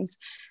feelings.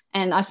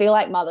 And I feel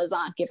like mothers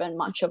aren't given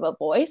much of a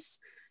voice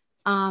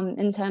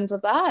in terms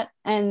of that.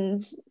 And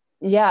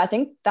yeah, I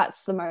think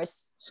that's the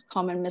most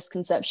common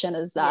misconception,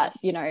 is that,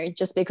 you know,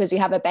 just because you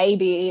have a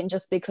baby and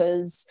just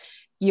because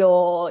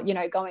you're, you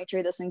know, going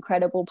through this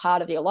incredible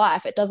part of your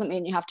life, it doesn't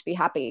mean you have to be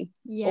happy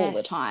all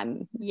the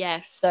time.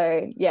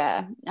 So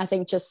yeah, I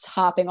think just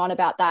harping on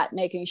about that,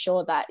 making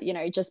sure that, you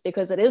know, just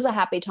because it is a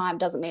happy time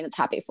doesn't mean it's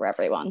happy for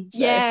everyone.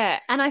 So, yeah.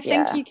 And I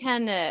think you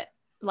can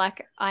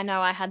like, I know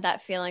I had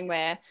that feeling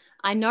where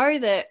I know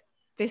that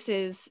this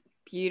is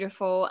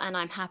beautiful and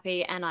I'm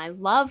happy and I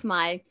love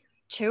my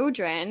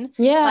children,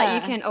 but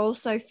you can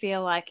also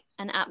feel like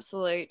an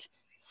absolute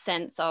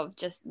sense of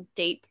just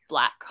deep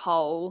black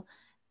hole.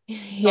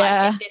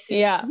 Like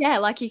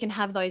like you can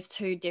have those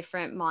two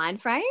different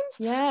mind frames.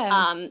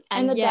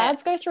 And the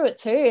dads go through it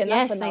too, and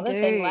that's another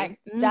thing. Like,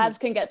 dads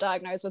can get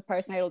diagnosed with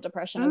postnatal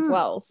depression as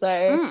well.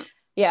 So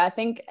yeah, I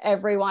think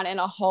everyone in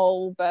a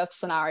whole birth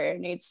scenario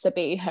needs to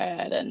be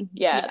heard, and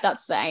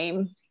that's the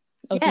aim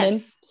of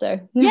MIM. So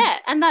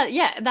and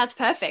that's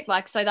perfect.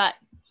 Like, so that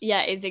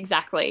is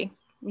exactly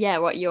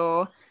what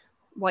you're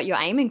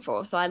aiming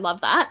for. So I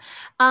love that.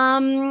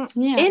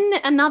 In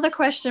another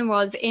question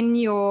was, in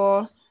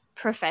your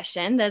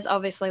profession, there's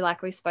obviously,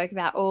 like we spoke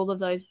about, all of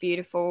those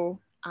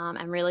beautiful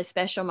and really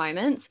special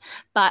moments,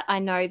 but I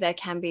know there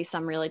can be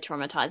some really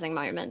traumatizing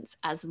moments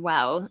as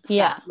well,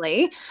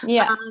 sadly.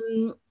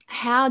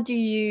 How do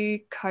you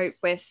cope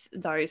with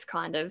those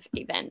kind of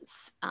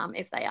events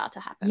if they are to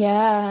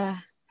happen?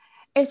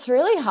 It's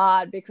really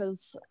hard,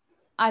 because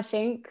I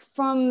think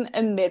from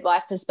a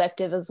midwife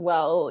perspective as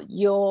well,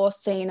 you're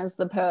seen as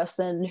the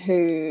person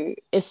who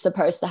is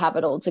supposed to have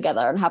it all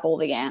together and have all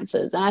the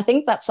answers. And I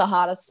think that's the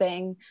hardest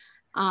thing.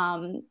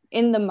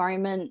 In the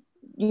moment,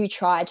 you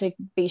try to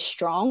be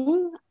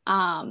strong,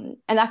 and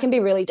that can be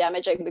really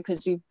damaging,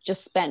 because you've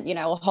just spent, you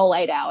know, a whole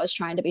 8 hours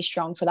trying to be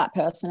strong for that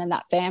person and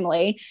that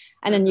family,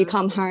 and then you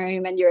come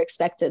home and you're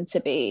expected to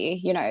be,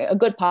 you know, a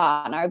good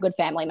partner, a good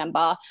family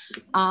member.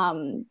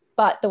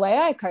 But the way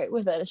I cope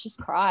with it is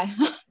just cry.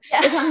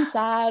 If I'm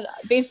sad,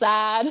 be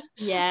sad.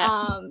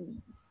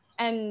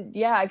 And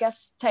I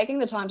guess taking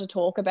the time to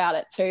talk about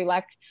it too.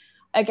 Like,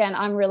 again,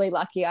 I'm really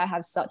lucky. I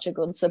have such a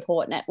good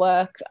support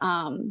network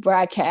where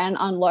I can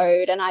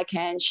unload and I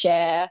can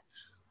share.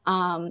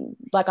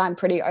 Like, I'm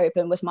pretty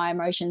open with my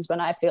emotions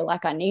when I feel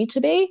like I need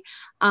to be.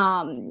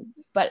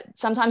 But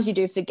sometimes you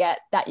do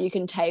forget that you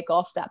can take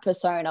off that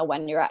persona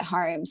when you're at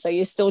home. So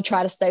you still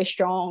try to stay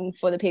strong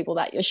for the people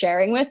that you're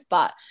sharing with.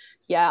 But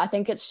I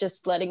think it's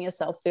just letting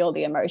yourself feel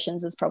the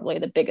emotions is probably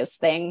the biggest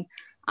thing.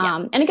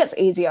 And it gets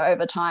easier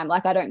over time.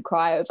 Like, I don't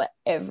cry over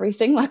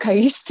everything like I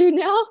used to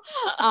now.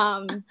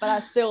 But I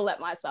still let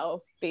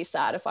myself be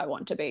sad if I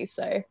want to be.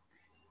 So,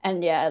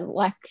 and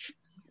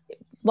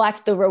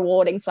like the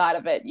rewarding side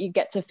of it, you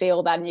get to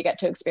feel that and you get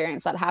to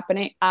experience that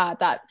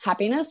that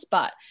happiness,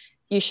 but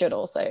you should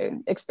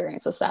also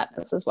experience the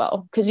sadness as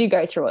well, because you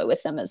go through it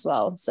with them as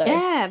well. So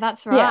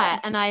that's right.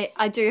 And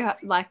I do,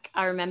 like,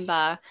 I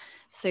remember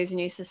Susan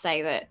used to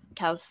say that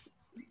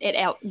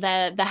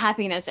the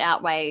happiness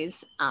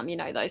outweighs you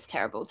know, those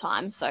terrible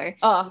times, so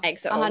it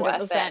makes it all 100%.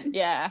 Worth it.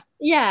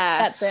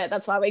 That's it.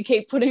 That's why we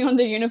keep putting on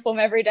the uniform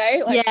every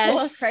day. Like, call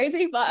us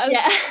crazy, but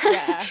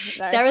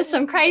no, there are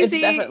some crazy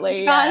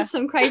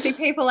some crazy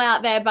people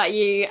out there, but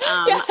you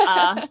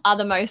are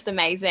the most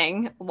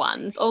amazing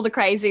ones. All the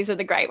crazies are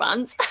the great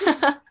ones.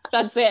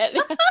 That's it.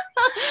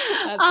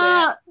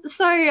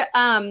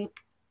 So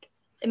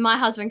my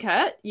husband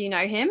Kurt, you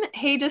know him,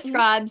 he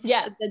describes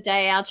the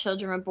day our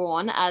children were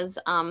born as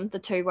the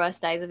 2 worst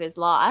days of his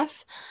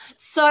life.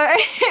 So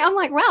I'm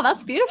like, wow,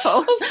 that's beautiful.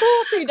 Of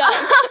course he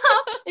does.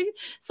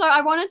 So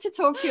I wanted to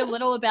talk to you a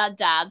little about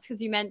dads, because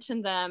you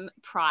mentioned them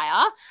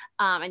prior,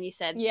 and you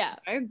said, you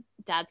know,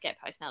 dads get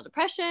postnatal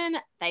depression,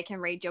 they can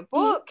read your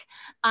book.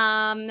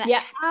 How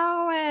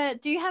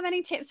do you have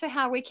any tips for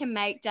how we can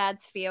make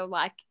dads feel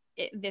like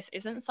this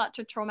isn't such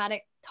a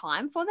traumatic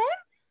time for them?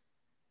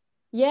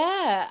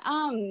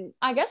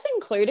 I guess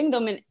including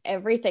them in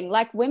everything.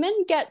 Like,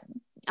 women get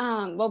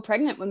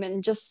pregnant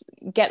women just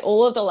get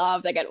all of the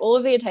love, they get all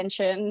of the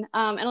attention,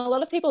 and a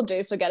lot of people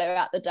do forget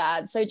about the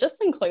dad, so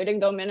just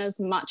including them in as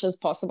much as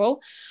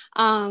possible.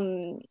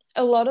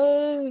 A lot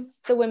of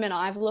the women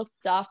I've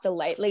looked after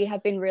lately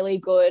have been really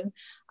good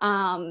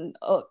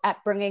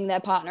at bringing their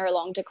partner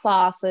along to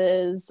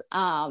classes,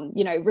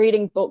 you know,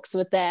 reading books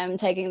with them,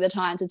 taking the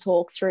time to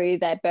talk through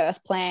their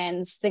birth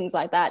plans, things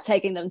like that,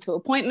 taking them to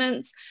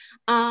appointments.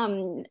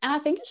 And I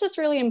think it's just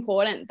really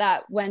important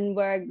that when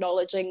we're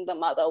acknowledging the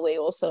mother, we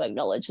also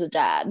acknowledge the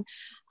dad.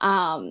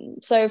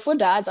 So for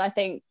dads, I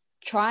think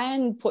try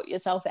and put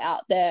yourself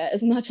out there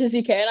as much as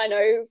you can. I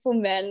know for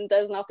men,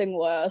 there's nothing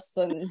worse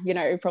than, you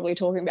know, probably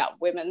talking about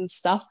women's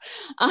stuff.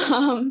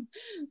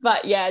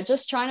 But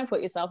just trying to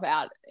put yourself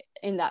out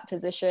in that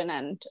position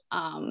and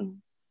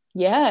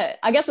yeah,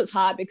 I guess it's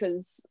hard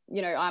because,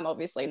 you know, I'm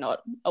obviously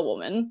not a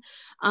woman.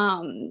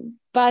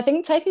 But I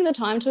think taking the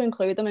time to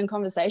include them in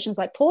conversations,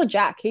 like poor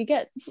Jack, he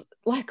gets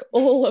like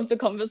all of the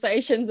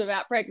conversations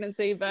about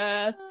pregnancy,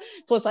 birth,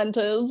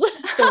 placentas,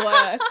 the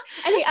works.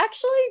 And he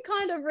actually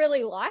kind of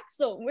really likes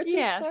them, which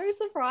is so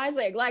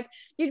surprising. Like,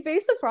 you'd be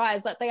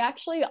surprised that they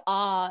actually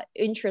are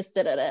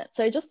interested in it.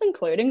 So just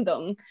including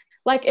them.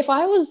 Like, if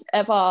I was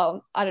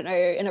ever, I don't know,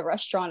 in a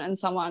restaurant and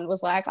someone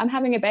was like, I'm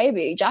having a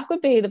baby, Jack would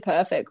be the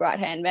perfect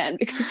right-hand man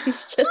because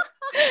he's just,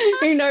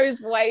 he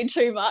knows way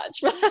too much.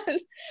 But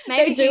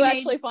they do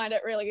actually find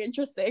it really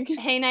interesting.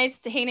 He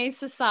needs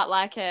to start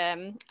like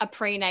a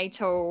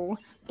prenatal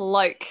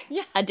bloke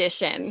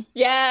edition.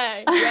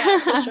 Yeah,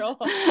 for sure.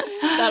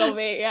 That'll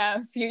be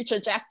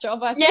future Jack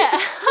job, I think.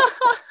 Yeah.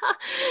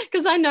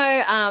 Because I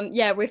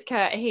know, with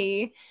Kurt,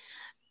 he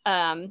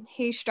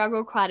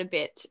struggled quite a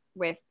bit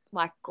with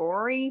like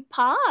gory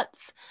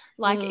parts,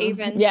 like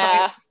even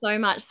so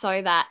much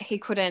so that he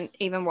couldn't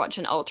even watch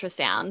an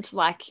ultrasound.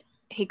 Like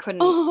he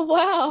couldn't. Oh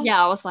wow.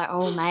 Yeah, I was like,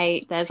 oh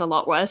mate, there's a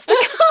lot worse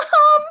to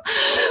come.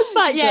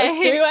 But yeah,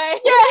 so he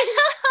really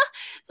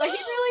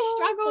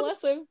struggled.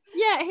 Bless him.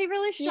 Yeah, he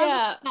really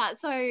struggled with that.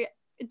 So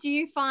do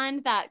you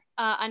find that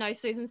I know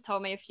Susan's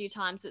told me a few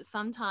times that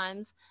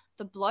sometimes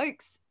the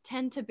blokes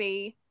tend to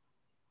be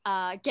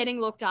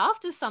getting looked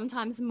after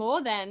sometimes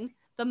more than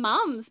the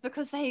mums,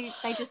 because they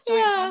just don't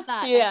have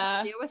that. They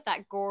don't deal with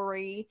that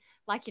gory,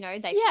 like, you know,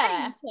 they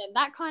faint and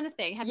that kind of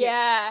thing. Have you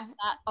that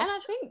and I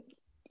think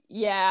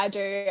I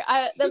do.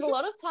 There's a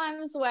lot of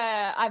times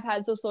where I've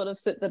had to sort of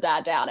sit the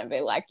dad down and be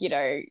like, you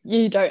know,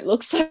 you don't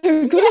look so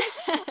good.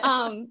 But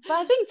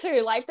I think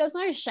too, like, there's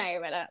no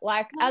shame in it.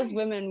 Like, as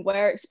women,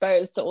 we're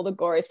exposed to all the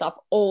gory stuff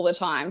all the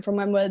time from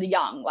when we're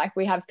young. Like,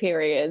 we have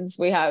periods,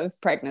 we have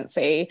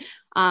pregnancy.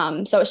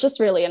 So it's just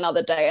really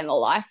another day in the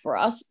life for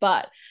us.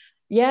 But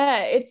yeah,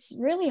 it's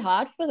really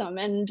hard for them.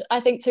 And I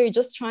think too,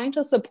 just trying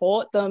to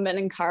support them and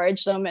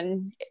encourage them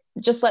and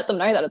just let them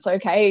know that it's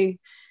okay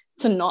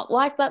to not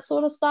like that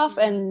sort of stuff.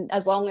 And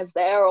as long as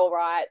they're all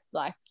right,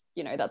 like,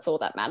 you know, that's all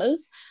that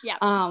matters.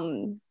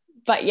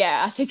 But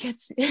yeah, I think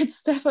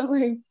it's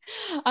definitely,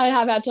 I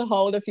have had to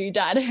hold a few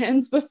dad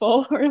hands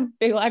before and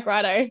be like,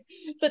 righto,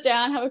 sit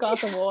down, have a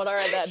glass of water,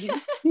 and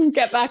then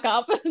get back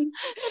up and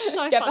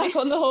get back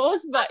on the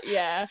horse. But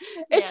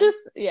it's just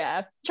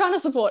trying to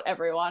support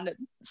everyone.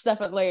 It's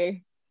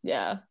definitely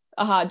a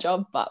hard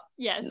job, but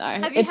no,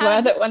 it's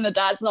worth it when the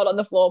dad's not on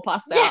the floor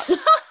passed out.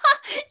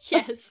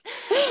 Yes.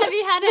 Have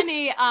you had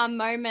any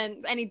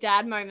moments, any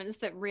dad moments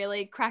that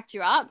really cracked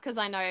you up? Because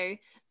I know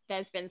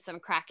there's been some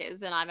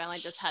crackers and I've only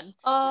just had 2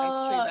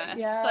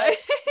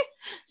 births.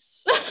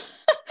 So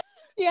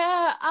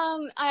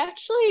I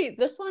actually,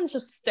 this one's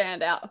just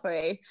stand out for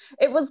me.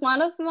 It was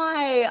one of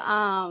my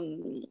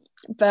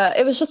but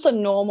it was just a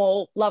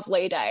normal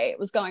lovely day. It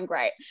was going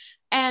great.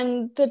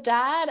 And the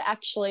dad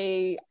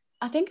actually,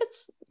 I think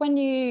it's when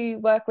you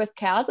work with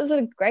cows, is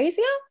it a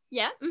grazier?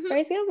 Yeah. Mm-hmm.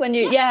 Grazier? When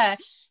you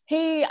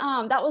he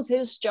that was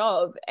his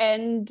job.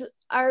 And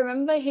I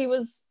remember he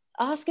was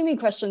asking me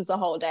questions the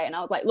whole day, and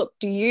I was like, look,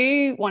 do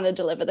you want to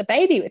deliver the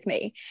baby with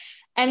me?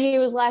 And he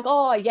was like,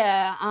 oh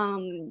yeah,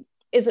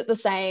 is it the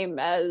same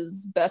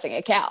as birthing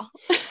a cow?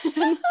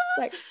 It's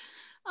like,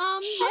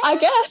 I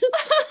guess.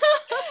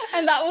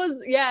 And that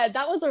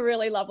was a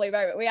really lovely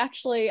moment. We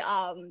actually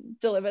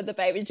delivered the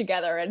baby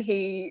together, and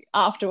he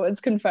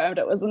afterwards confirmed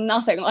it was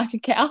nothing like a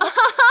cow.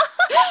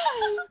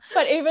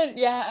 But even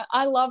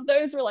I love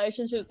those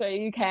relationships where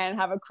you can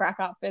have a crack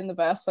up in the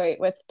birth suite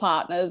with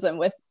partners and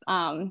with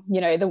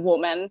you know, the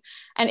woman.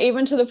 And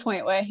even to the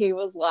point where he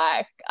was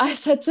like, I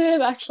said to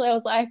him, actually, I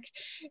was like,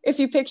 if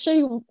you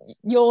picture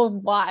your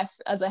wife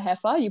as a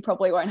heifer, you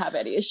probably won't have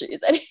any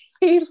issues. And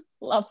he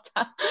loved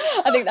that.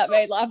 I think that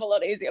made life a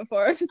lot easier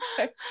for him.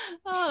 So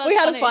we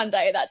had a fun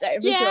day that day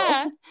for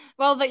sure.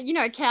 Well, you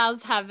know,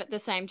 cows have the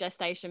same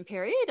gestation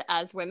period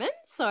as women.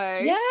 So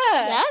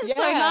so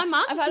 9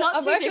 months.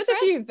 I've worked with a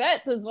few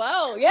vets as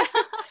well. Yeah.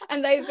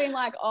 And they've been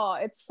like, oh,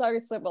 it's so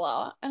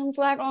similar. And it's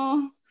like,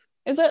 oh,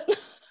 is it?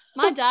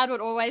 My dad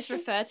would always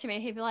refer to me.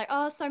 He'd be like,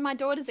 oh, so my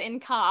daughter's in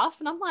calf.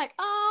 And I'm like,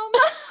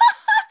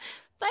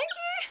 thank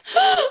you.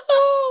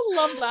 Oh,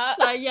 love that.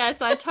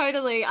 So I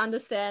totally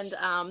understand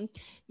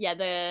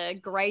the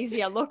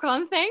grazier look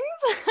on things.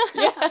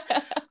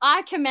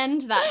 I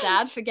commend that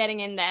dad for getting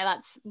in there.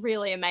 That's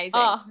really amazing.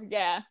 Oh,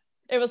 yeah.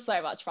 It was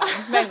so much fun.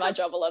 Made my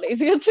job a lot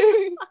easier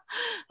too.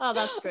 Oh,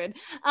 that's good.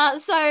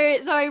 So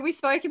Zoe, we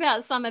spoke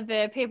about some of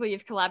the people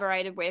you've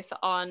collaborated with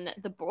on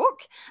the book.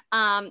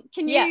 How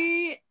did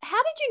you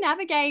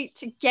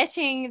navigate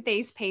getting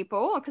these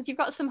people? Because you've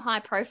got some high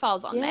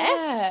profiles on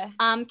there.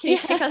 Can you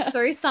take us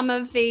through some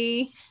of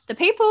the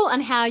people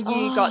and how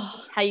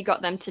you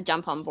got them to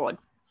jump on board?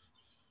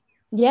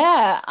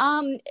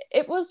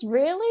 It was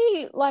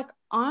really like,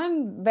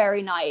 I'm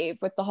very naive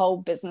with the whole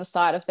business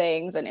side of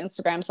things and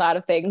Instagram side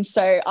of things.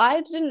 So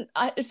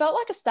it felt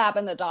like a stab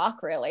in the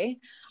dark, really.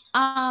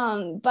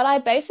 But I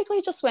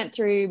basically just went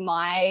through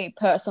my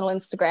personal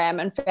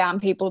Instagram and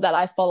found people that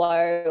I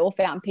follow, or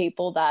found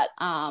people that,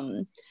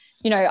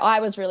 I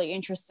was really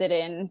interested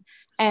in.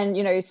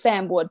 And,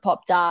 Sam Wood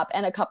popped up,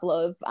 and a couple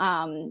of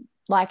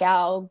like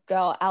our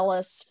girl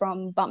Alice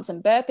from Bumps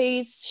and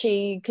Burpees,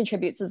 she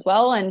contributes as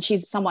well. And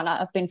she's someone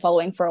I've been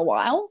following for a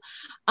while.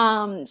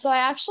 So I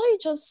actually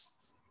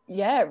just,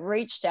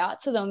 reached out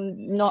to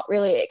them, not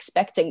really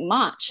expecting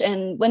much.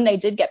 And when they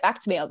did get back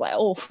to me, I was like,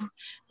 oh,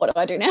 what do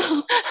I do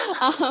now?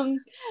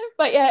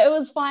 But yeah, it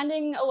was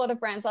finding a lot of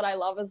brands that I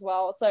love as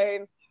well.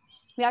 So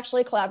we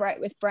actually collaborate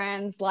with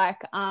brands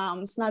like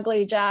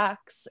Snuggly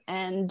Jacks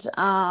and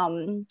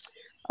I'm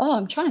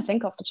trying to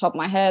think off the top of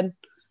my head,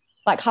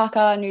 like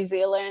Haka, New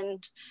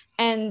Zealand.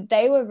 And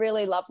they were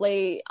really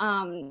lovely.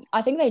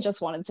 I think they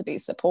just wanted to be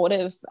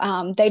supportive.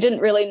 They didn't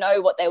really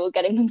know what they were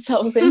getting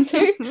themselves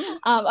into.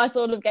 I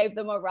sort of gave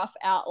them a rough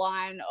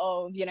outline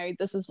of,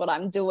 this is what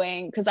I'm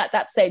doing. Because at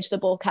that stage, the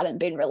book hadn't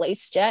been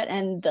released yet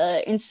and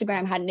the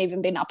Instagram hadn't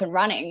even been up and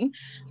running.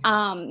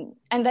 And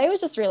they were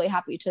just really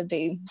happy to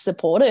be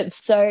supportive.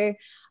 So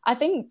I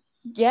think,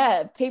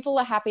 people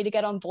are happy to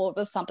get on board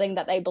with something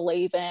that they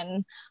believe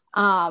in.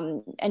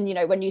 And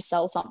when you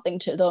sell something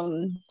to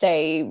them,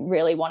 they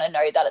really want to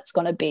know that it's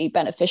going to be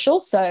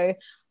beneficial. So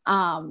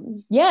I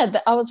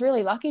was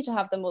really lucky to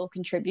have them all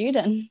contribute,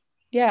 and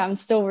I'm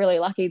still really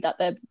lucky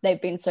that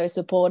they've been so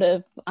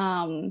supportive.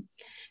 But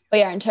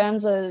in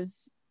terms of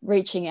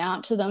reaching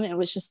out to them, it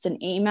was just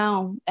an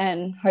email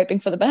and hoping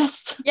for the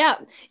best.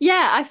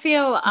 I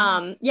feel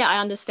I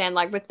understand,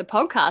 like with the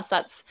podcast,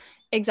 that's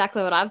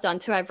exactly what I've done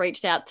too. I've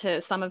reached out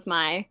to some of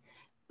my,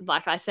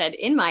 like I said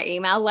in my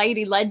email,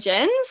 lady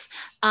legends.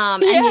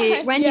 And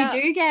when you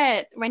do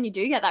get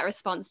that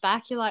response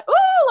back, you're like,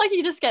 oh, like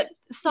you just get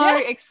so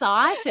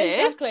excited.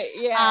 Exactly.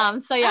 Yeah.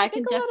 So I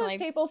can definitely. A lot of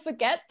people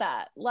forget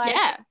that. Like,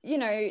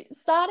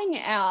 starting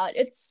out,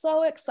 it's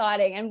so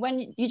exciting. And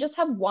when you just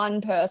have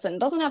one person, it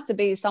doesn't have to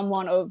be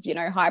someone of,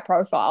 high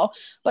profile,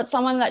 but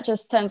someone that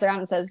just turns around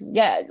and says,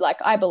 like,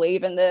 I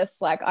believe in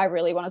this, like, I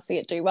really want to see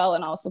it do well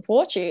and I'll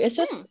support you. It's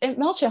just, it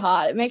melts your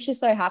heart. It makes you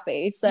so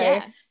happy.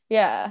 So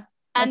yeah.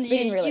 And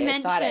you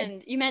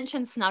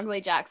mentioned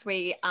Snuggly Jacks.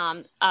 We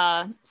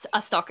are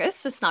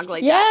stockers for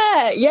Snuggly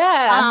Jacks.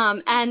 Yeah.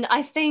 And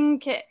I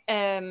think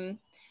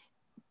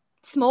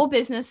small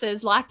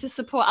businesses like to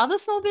support other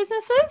small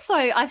businesses. So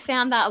I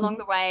found that along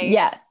the way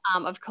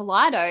of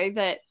Kaleido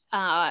that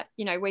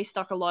we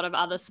stock a lot of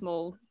other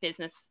small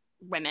business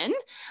women.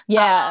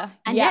 They're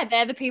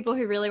the people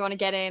who really want to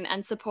get in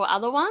and support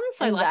other ones.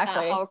 So like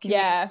that whole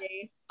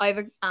community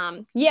over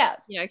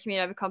community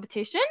over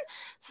competition.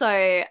 So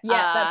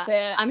that's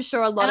it. I'm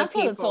sure a lot of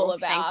people it's all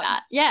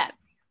about. Think that.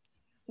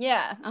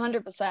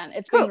 100%.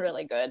 It's been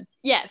really good.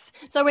 Yes.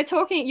 So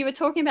you were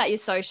talking about your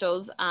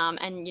socials,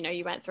 and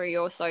you went through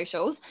your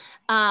socials.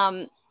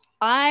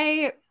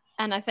 I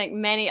think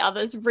many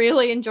others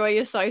really enjoy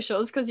your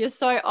socials because you're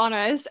so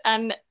honest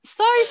and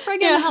so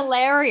friggin'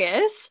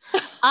 hilarious.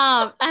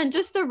 And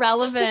just the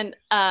relevant,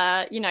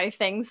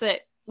 things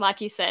that,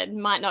 like you said,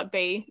 might not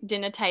be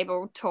dinner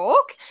table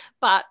talk,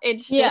 but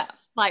it's just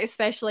like,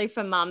 especially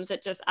for mums,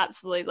 it just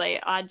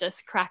absolutely, I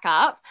just crack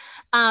up.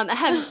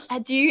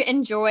 Do you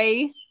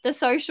enjoy the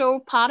social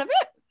part of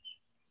it?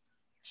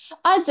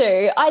 I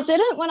do. I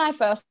didn't when I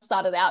first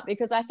started out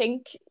because I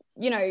think,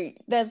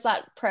 there's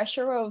that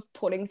pressure of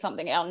putting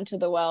something out into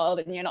the world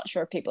and you're not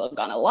sure if people are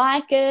going to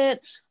like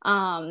it.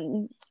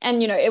 And,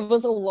 it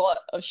was a lot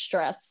of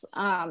stress,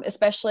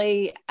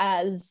 especially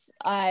as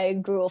I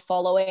grew a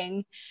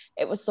following.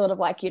 It was sort of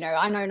like,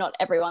 I know not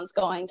everyone's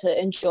going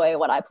to enjoy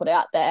what I put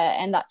out there,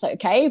 and that's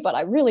okay, but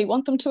I really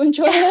want them to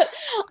enjoy it.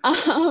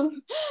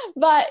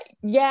 But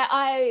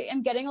I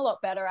am getting a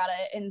lot better at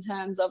it in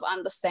terms of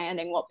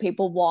understanding what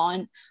people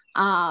want.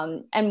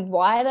 And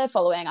why they're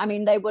following. I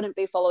mean, they wouldn't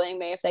be following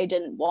me if they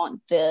didn't want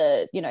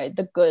the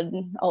good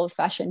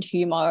old-fashioned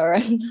humor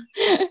and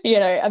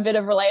a bit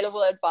of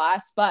relatable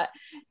advice. But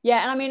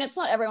and I mean, it's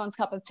not everyone's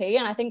cup of tea,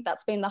 and I think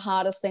that's been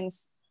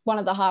one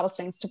of the hardest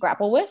things to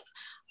grapple with.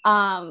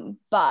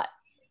 But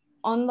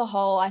on the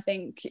whole, I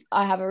think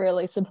I have a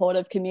really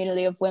supportive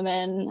community of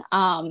women,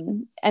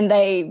 and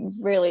they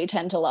really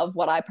tend to love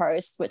what I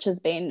post, which has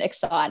been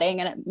exciting,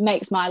 and it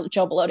makes my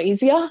job a lot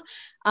easier.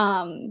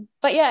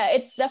 But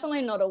it's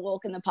definitely not a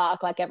walk in the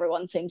park like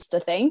everyone seems to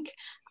think.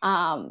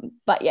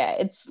 But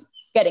it's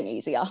getting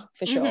easier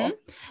for sure.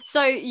 Mm-hmm.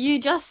 So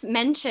you just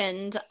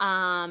mentioned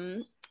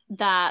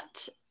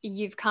that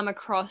you've come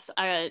across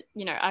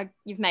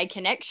you've made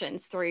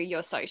connections through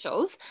your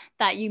socials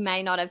that you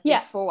may not have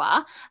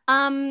before.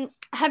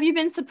 Have you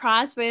been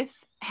surprised with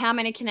how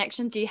many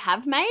connections you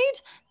have made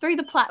through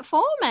the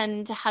platform,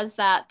 and has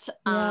that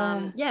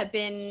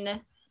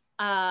been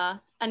an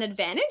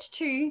advantage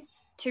to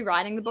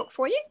writing the book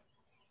for you?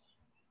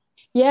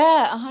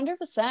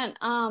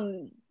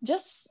 100%.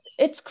 Just,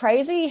 it's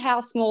crazy how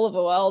small of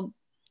a world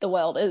the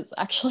world is,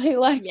 actually.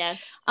 Like,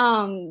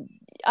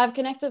 I've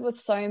connected with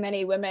so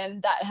many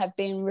women that have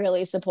been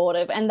really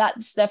supportive, and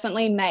that's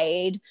definitely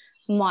made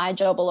my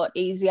job a lot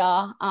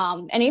easier.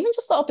 And even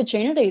just the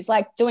opportunities,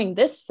 like doing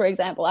this, for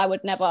example, I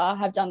would never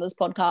have done this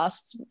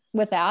podcast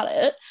without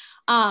it.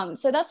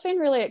 So that's been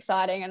really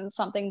exciting and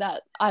something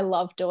that I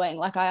love doing.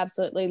 Like I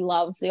absolutely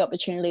love the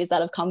opportunities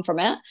that have come from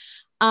it.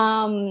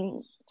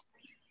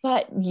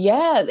 But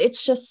yeah,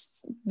 it's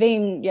just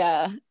been,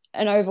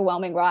 an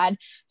overwhelming ride.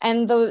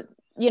 And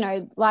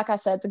like I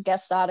said, the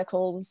guest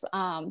articles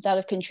that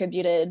have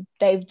contributed,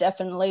 they've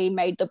definitely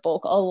made the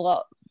book a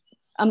lot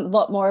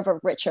more of a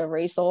richer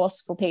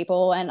resource for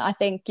people. And I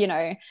think,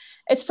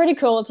 it's pretty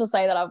cool to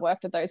say that I've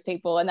worked with those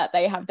people and that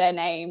they have their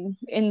name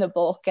in the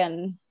book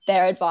and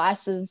their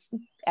advice is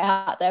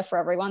out there for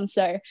everyone.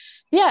 So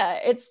yeah,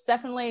 it's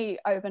definitely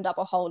opened up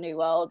a whole new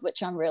world,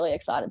 which I'm really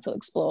excited to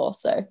explore.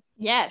 So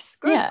yes,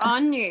 good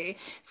on you.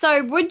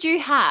 So would you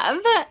have,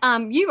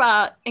 you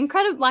are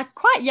incredible, like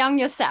quite young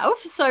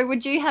yourself. So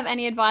would you have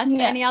any advice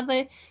for any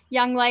other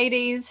young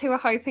ladies who are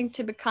hoping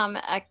to become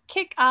a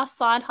kick-ass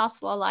side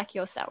hustler like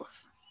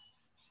yourself?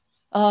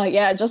 Oh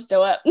yeah, just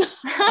do it.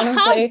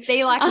 Honestly.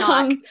 Be like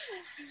Nike.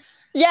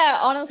 Yeah,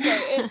 honestly,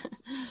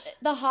 it's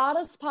the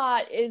hardest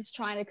part is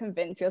trying to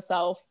convince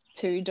yourself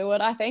to do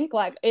it. I think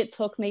like it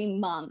took me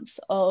months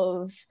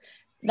of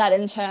that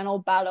internal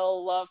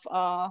battle of,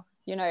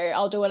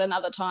 I'll do it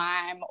another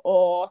time,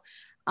 or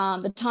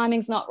the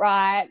timing's not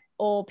right,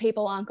 or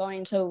people aren't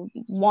going to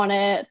want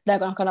it. They're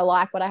not going to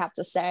like what I have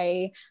to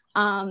say.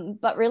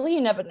 But really, you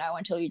never know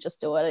until you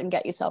just do it and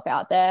get yourself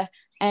out there.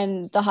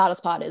 And the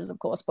hardest part is, of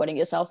course, putting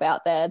yourself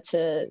out there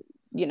to,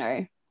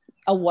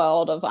 a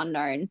world of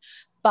unknown.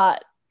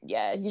 But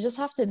yeah, you just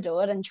have to do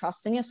it and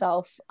trust in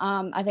yourself.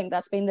 I think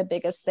that's been the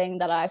biggest thing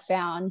that I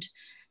found.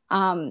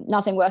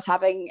 Nothing worth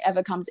having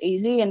ever comes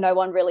easy, and no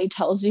one really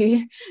tells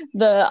you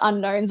the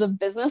unknowns of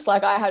business.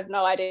 Like I had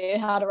no idea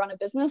how to run a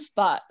business,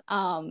 but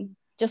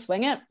just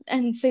wing it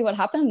and see what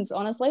happens.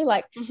 Honestly,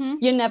 like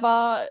you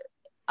never.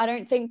 I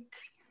don't think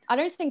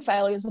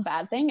failure is a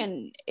bad thing,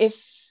 and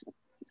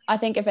I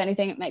think if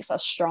anything, it makes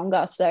us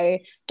stronger. So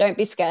don't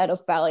be scared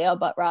of failure,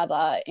 but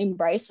rather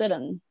embrace it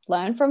and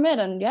learn from it.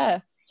 And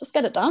just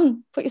get it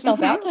done. Put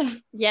yourself out there.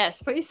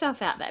 Yes, put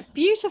yourself out there.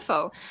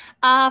 Beautiful.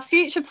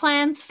 Future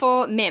plans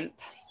for MIMP.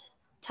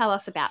 Tell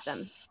us about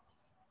them.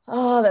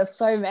 Oh, there's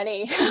so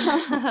many.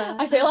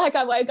 I feel like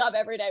I wake up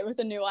every day with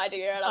a new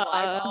idea and I'm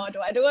like, oh,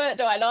 do I do it?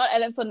 Do I not?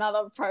 And it's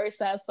another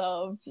process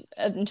of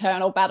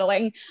internal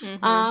battling.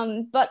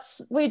 But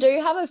we do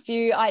have a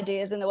few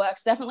ideas in the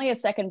works. Definitely a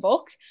second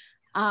book.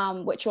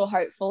 Which will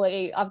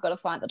hopefully, I've got to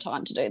find the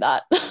time to do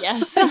that.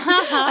 Yes.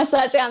 I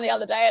sat down the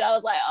other day and I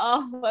was like,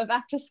 oh, we're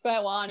back to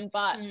square one,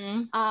 but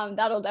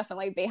that'll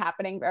definitely be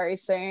happening very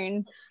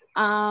soon.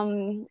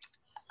 But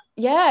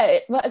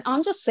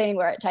I'm just seeing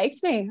where it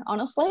takes me.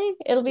 Honestly,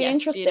 it'll be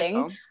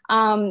interesting.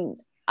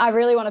 I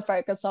really want to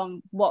focus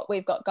on what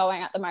we've got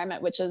going at the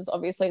moment, which is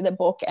obviously the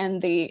book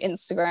and the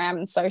Instagram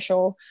and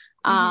social.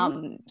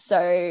 So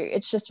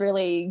it's just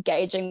really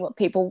gauging what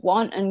people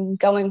want and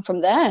going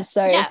from there.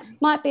 So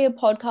might be a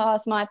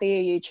podcast, might be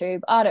a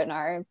YouTube. I don't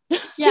know.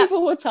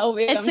 People will tell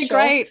me. It's a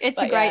great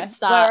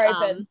start.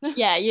 We're open.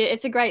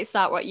 It's a great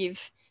start what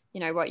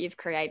you've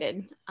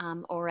created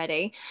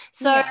already.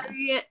 So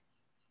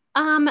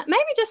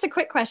maybe just a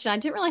quick question. I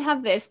didn't really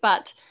have this,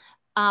 but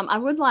I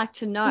would like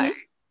to know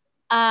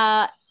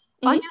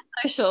on your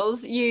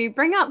socials, you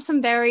bring up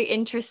some very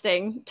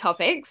interesting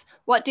topics.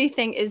 What do you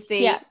think is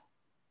the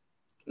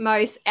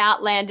most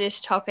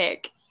outlandish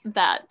topic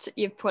that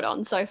you've put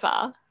on so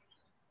far?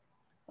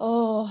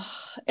 Oh,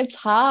 it's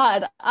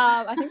hard.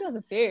 I think there's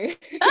a few.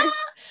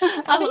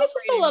 I think it's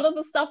just a lot of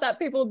the stuff that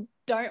people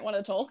don't want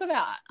to talk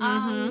about.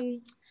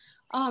 I'm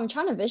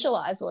trying to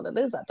visualize what it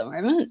is at the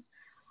moment.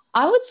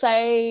 I would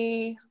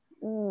say,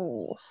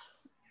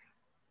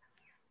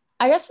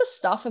 I guess the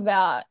stuff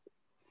about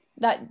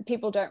that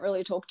people don't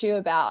really talk to you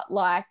about,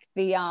 like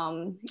the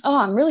I'm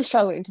really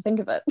struggling to think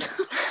of it.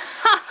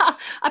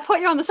 I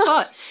put you on the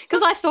spot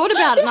because I thought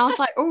about it and I was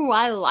like,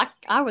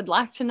 I would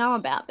like to know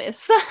about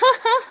this.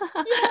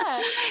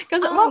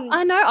 Because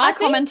I know I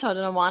commented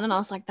on one and I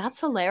was like, that's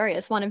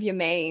hilarious, one of your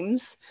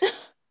memes.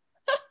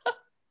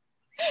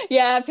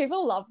 Yeah,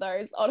 people love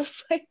those,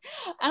 honestly.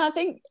 And I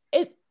think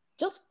it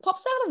just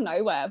pops out of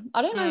nowhere.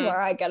 I don't know where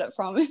I get it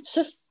from. It's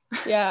just,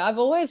 I've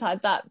always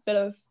had that bit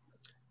of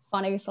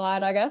funny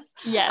side, I guess.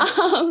 Yeah.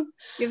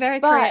 You're very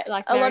creative.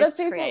 Like a lot of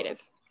people, creative.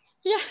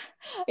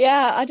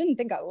 Yeah, I didn't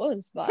think I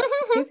was, but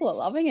people are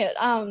loving it.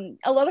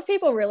 A lot of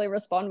people really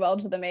respond well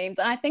to the memes,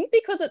 and I think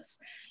because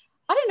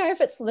I don't know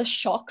if it's the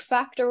shock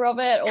factor of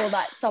it, or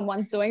that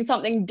someone's doing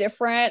something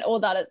different, or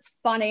that it's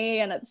funny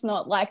and it's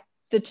not like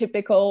the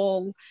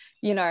typical,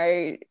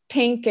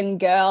 pink and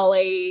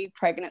girly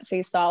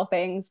pregnancy style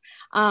things.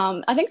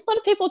 I think a lot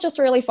of people just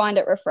really find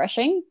it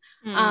refreshing.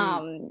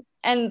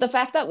 And the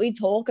fact that we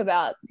talk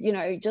about,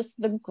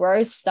 just the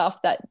gross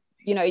stuff that,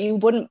 you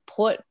wouldn't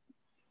put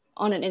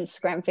on an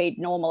Instagram feed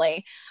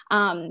normally.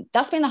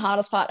 That's been the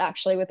hardest part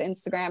actually with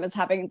Instagram, is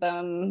having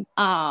them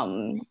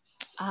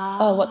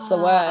what's the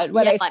word?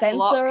 Where they like censor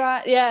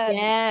block. it. Yeah.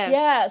 Yes.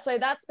 Yeah. So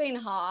that's been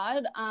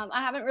hard.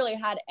 I haven't really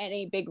had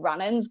any big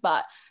run-ins,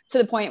 but to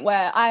the point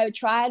where I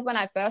tried when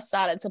I first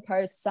started to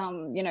post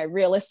some,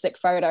 realistic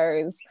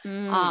photos,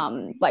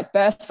 like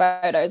birth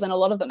photos, and a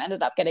lot of them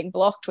ended up getting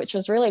blocked, which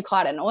was really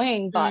quite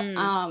annoying. But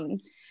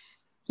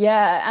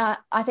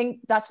I think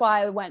that's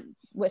why I went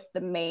with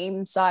the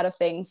meme side of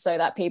things, so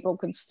that people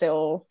could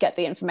still get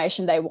the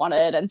information they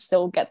wanted and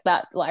still get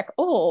that, like,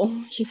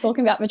 oh, she's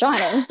talking about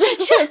vaginas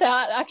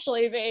without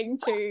actually being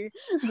too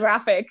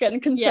graphic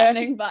and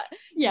concerning. But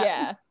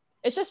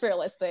it's just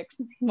realistic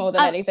more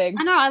than anything.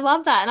 I know, I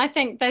love that. And I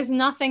think there's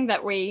nothing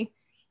that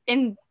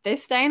in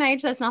this day and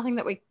age, there's nothing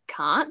that we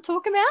can't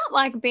talk about.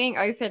 Like, being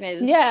open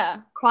is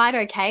quite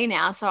okay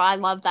now. So I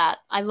love that.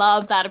 I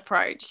love that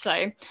approach.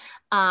 So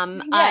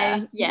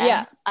I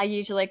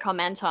usually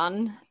comment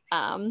on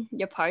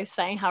your posts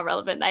saying how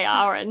relevant they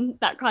are and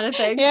that kind of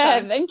thing.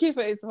 Thank you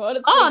for your support.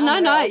 I'm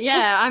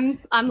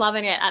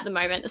loving it at the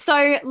moment.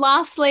 So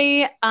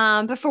lastly,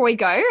 before we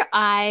go,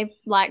 I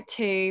like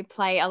to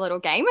play a little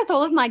game with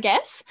all of my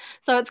guests.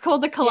 So it's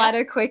called the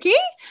Kaleido Quickie.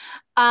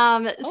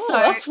 So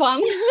that's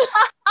fun.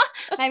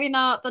 Maybe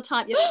not the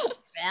type you're thinking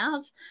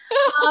about.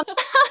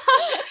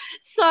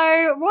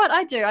 So what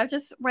I do,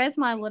 where's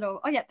my little,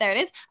 there it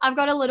is. I've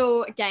got a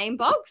little game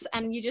box,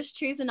 and you just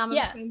choose a number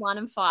between 1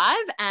 and 5,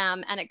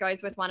 and it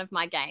goes with one of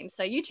my games.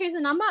 So you choose a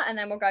number and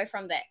then we'll go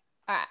from there.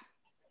 All right.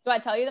 Do I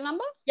tell you the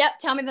number? Yep,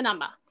 tell me the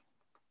number.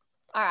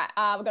 All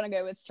right, we're going to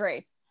go with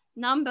 3.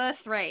 Number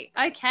 3.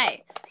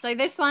 Okay, so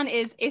this one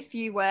is if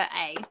you were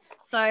a.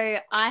 So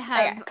I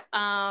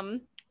have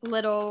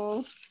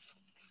little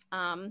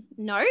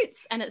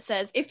notes, and it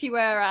says if you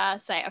were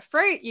say a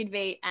fruit, you'd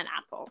be an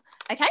apple.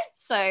 Okay,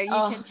 so you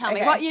can tell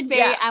me what you'd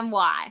be and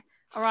why.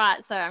 All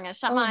right, so I'm going to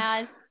shut my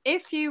eyes.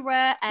 If you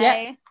were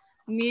a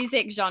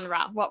music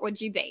genre, what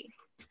would you be?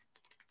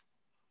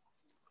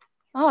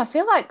 I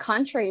feel like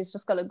country has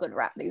just got a good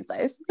rap these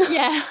days.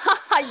 Yeah.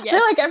 I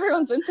feel like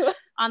everyone's into it.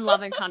 I'm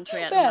loving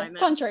country at the moment.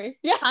 Country.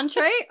 Yeah.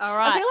 Country? All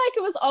right. I feel like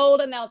it was old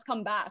and now it's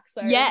come back.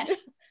 So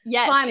yes.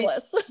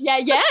 Timeless.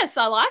 Yes,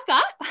 I like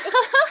that.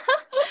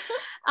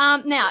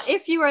 Now,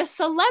 if you were a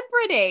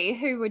celebrity,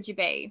 who would you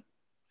be?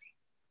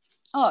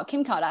 Oh,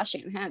 Kim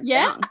Kardashian, hands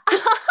down.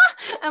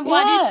 And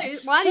why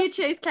do you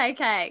choose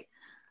KK?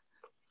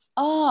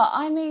 Oh,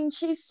 I mean,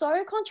 she's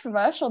so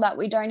controversial that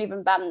we don't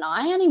even bat an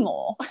eye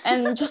anymore.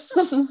 And just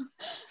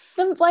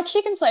like,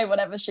 she can say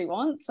whatever she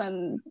wants,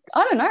 and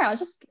I don't know,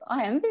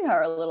 I envy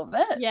her a little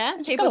bit. Yeah,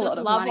 people just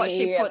love what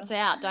she puts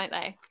out, don't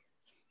they?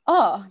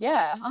 Oh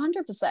yeah,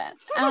 100%. And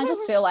I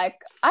just feel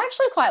like I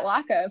actually quite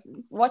like her.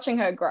 Watching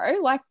her grow,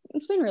 like,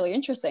 it's been really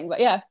interesting. But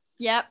yeah.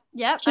 Yep.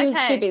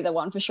 She'd be the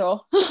one for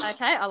sure.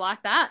 Okay, I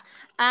like that.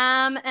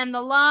 And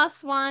the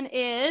last one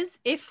is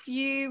if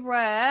you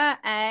were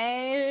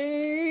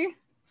a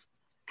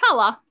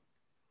color.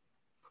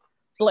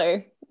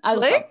 Blue. I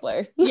just love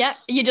blue. Yep,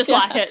 you just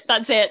like it.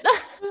 That's it.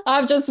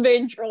 I've just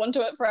been drawn to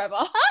it forever.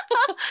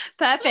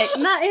 Perfect.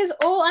 And that is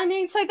all I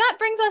need. So that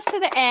brings us to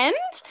the end.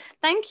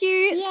 Thank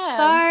you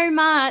so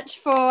much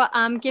for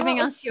giving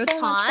us your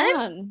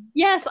time.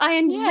 Yes, I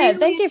really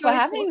thank you for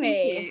having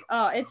me.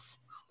 Oh, it's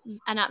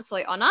an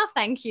absolute honor.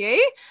 Thank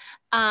you.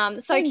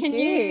 Can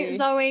you,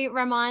 Zoe,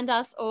 remind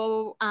us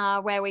all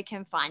where we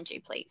can find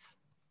you, please?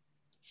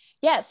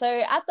 Yeah, so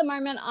at the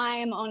moment I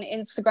am on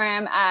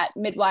Instagram at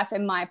midwife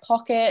in my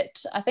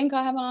pocket. I think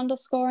I have an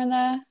underscore in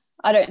there.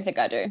 I don't think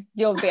I do.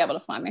 You'll be able to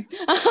find me.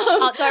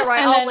 Don't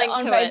worry, I'll link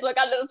on to Facebook it.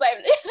 Under the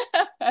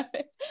same.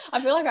 Perfect. I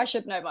feel like I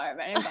should know my own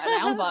name by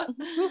now, but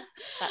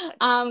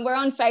we're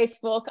on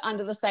Facebook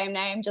under the same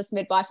name, just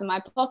Midwife in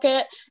My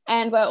Pocket,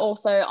 and we're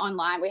also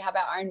online. We have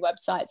our own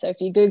website, so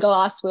if you Google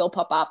us, we'll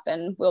pop up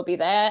and we'll be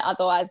there.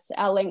 Otherwise,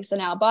 our links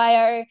in our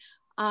bio.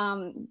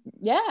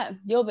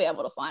 You'll be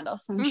able to find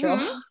us, I'm sure.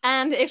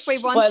 And if we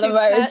want to the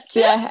most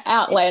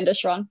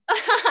outlandish one.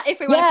 If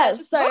we want to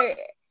purchase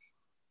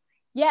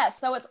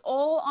so it's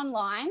all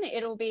online.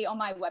 It'll be on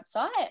my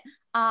website.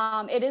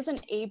 It is an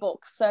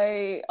ebook,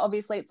 so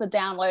obviously it's a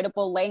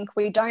downloadable link.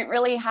 We don't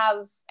really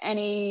have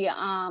any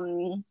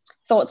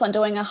thoughts on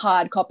doing a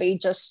hard copy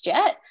just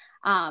yet.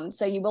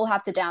 So you will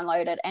have to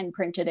download it and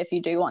print it if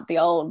you do want the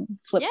old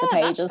flip the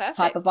pages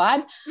type of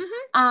vibe.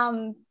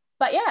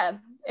 But yeah,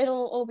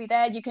 it'll all be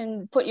there. You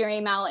can put your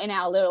email in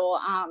our little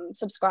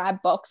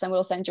subscribe box and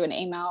we'll send you an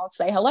email,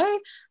 say hello.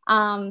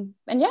 And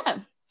yeah,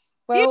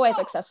 we're always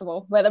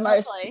accessible. We're the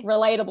most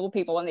relatable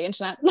people on the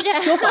internet.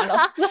 Yeah. You'll find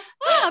us.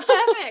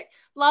 Perfect.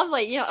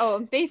 Lovely.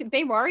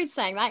 Be worried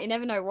saying that. You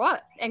never know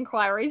what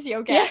inquiries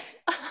you'll get.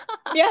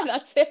 Yeah,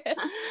 that's it.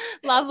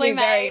 Lovely,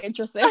 mate. Very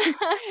interesting.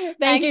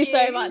 Thank you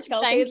so much,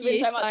 Kelsey. It's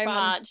been so much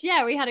fun.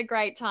 Yeah, we had a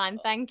great time.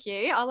 Thank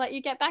you. I'll let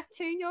you get back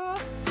to your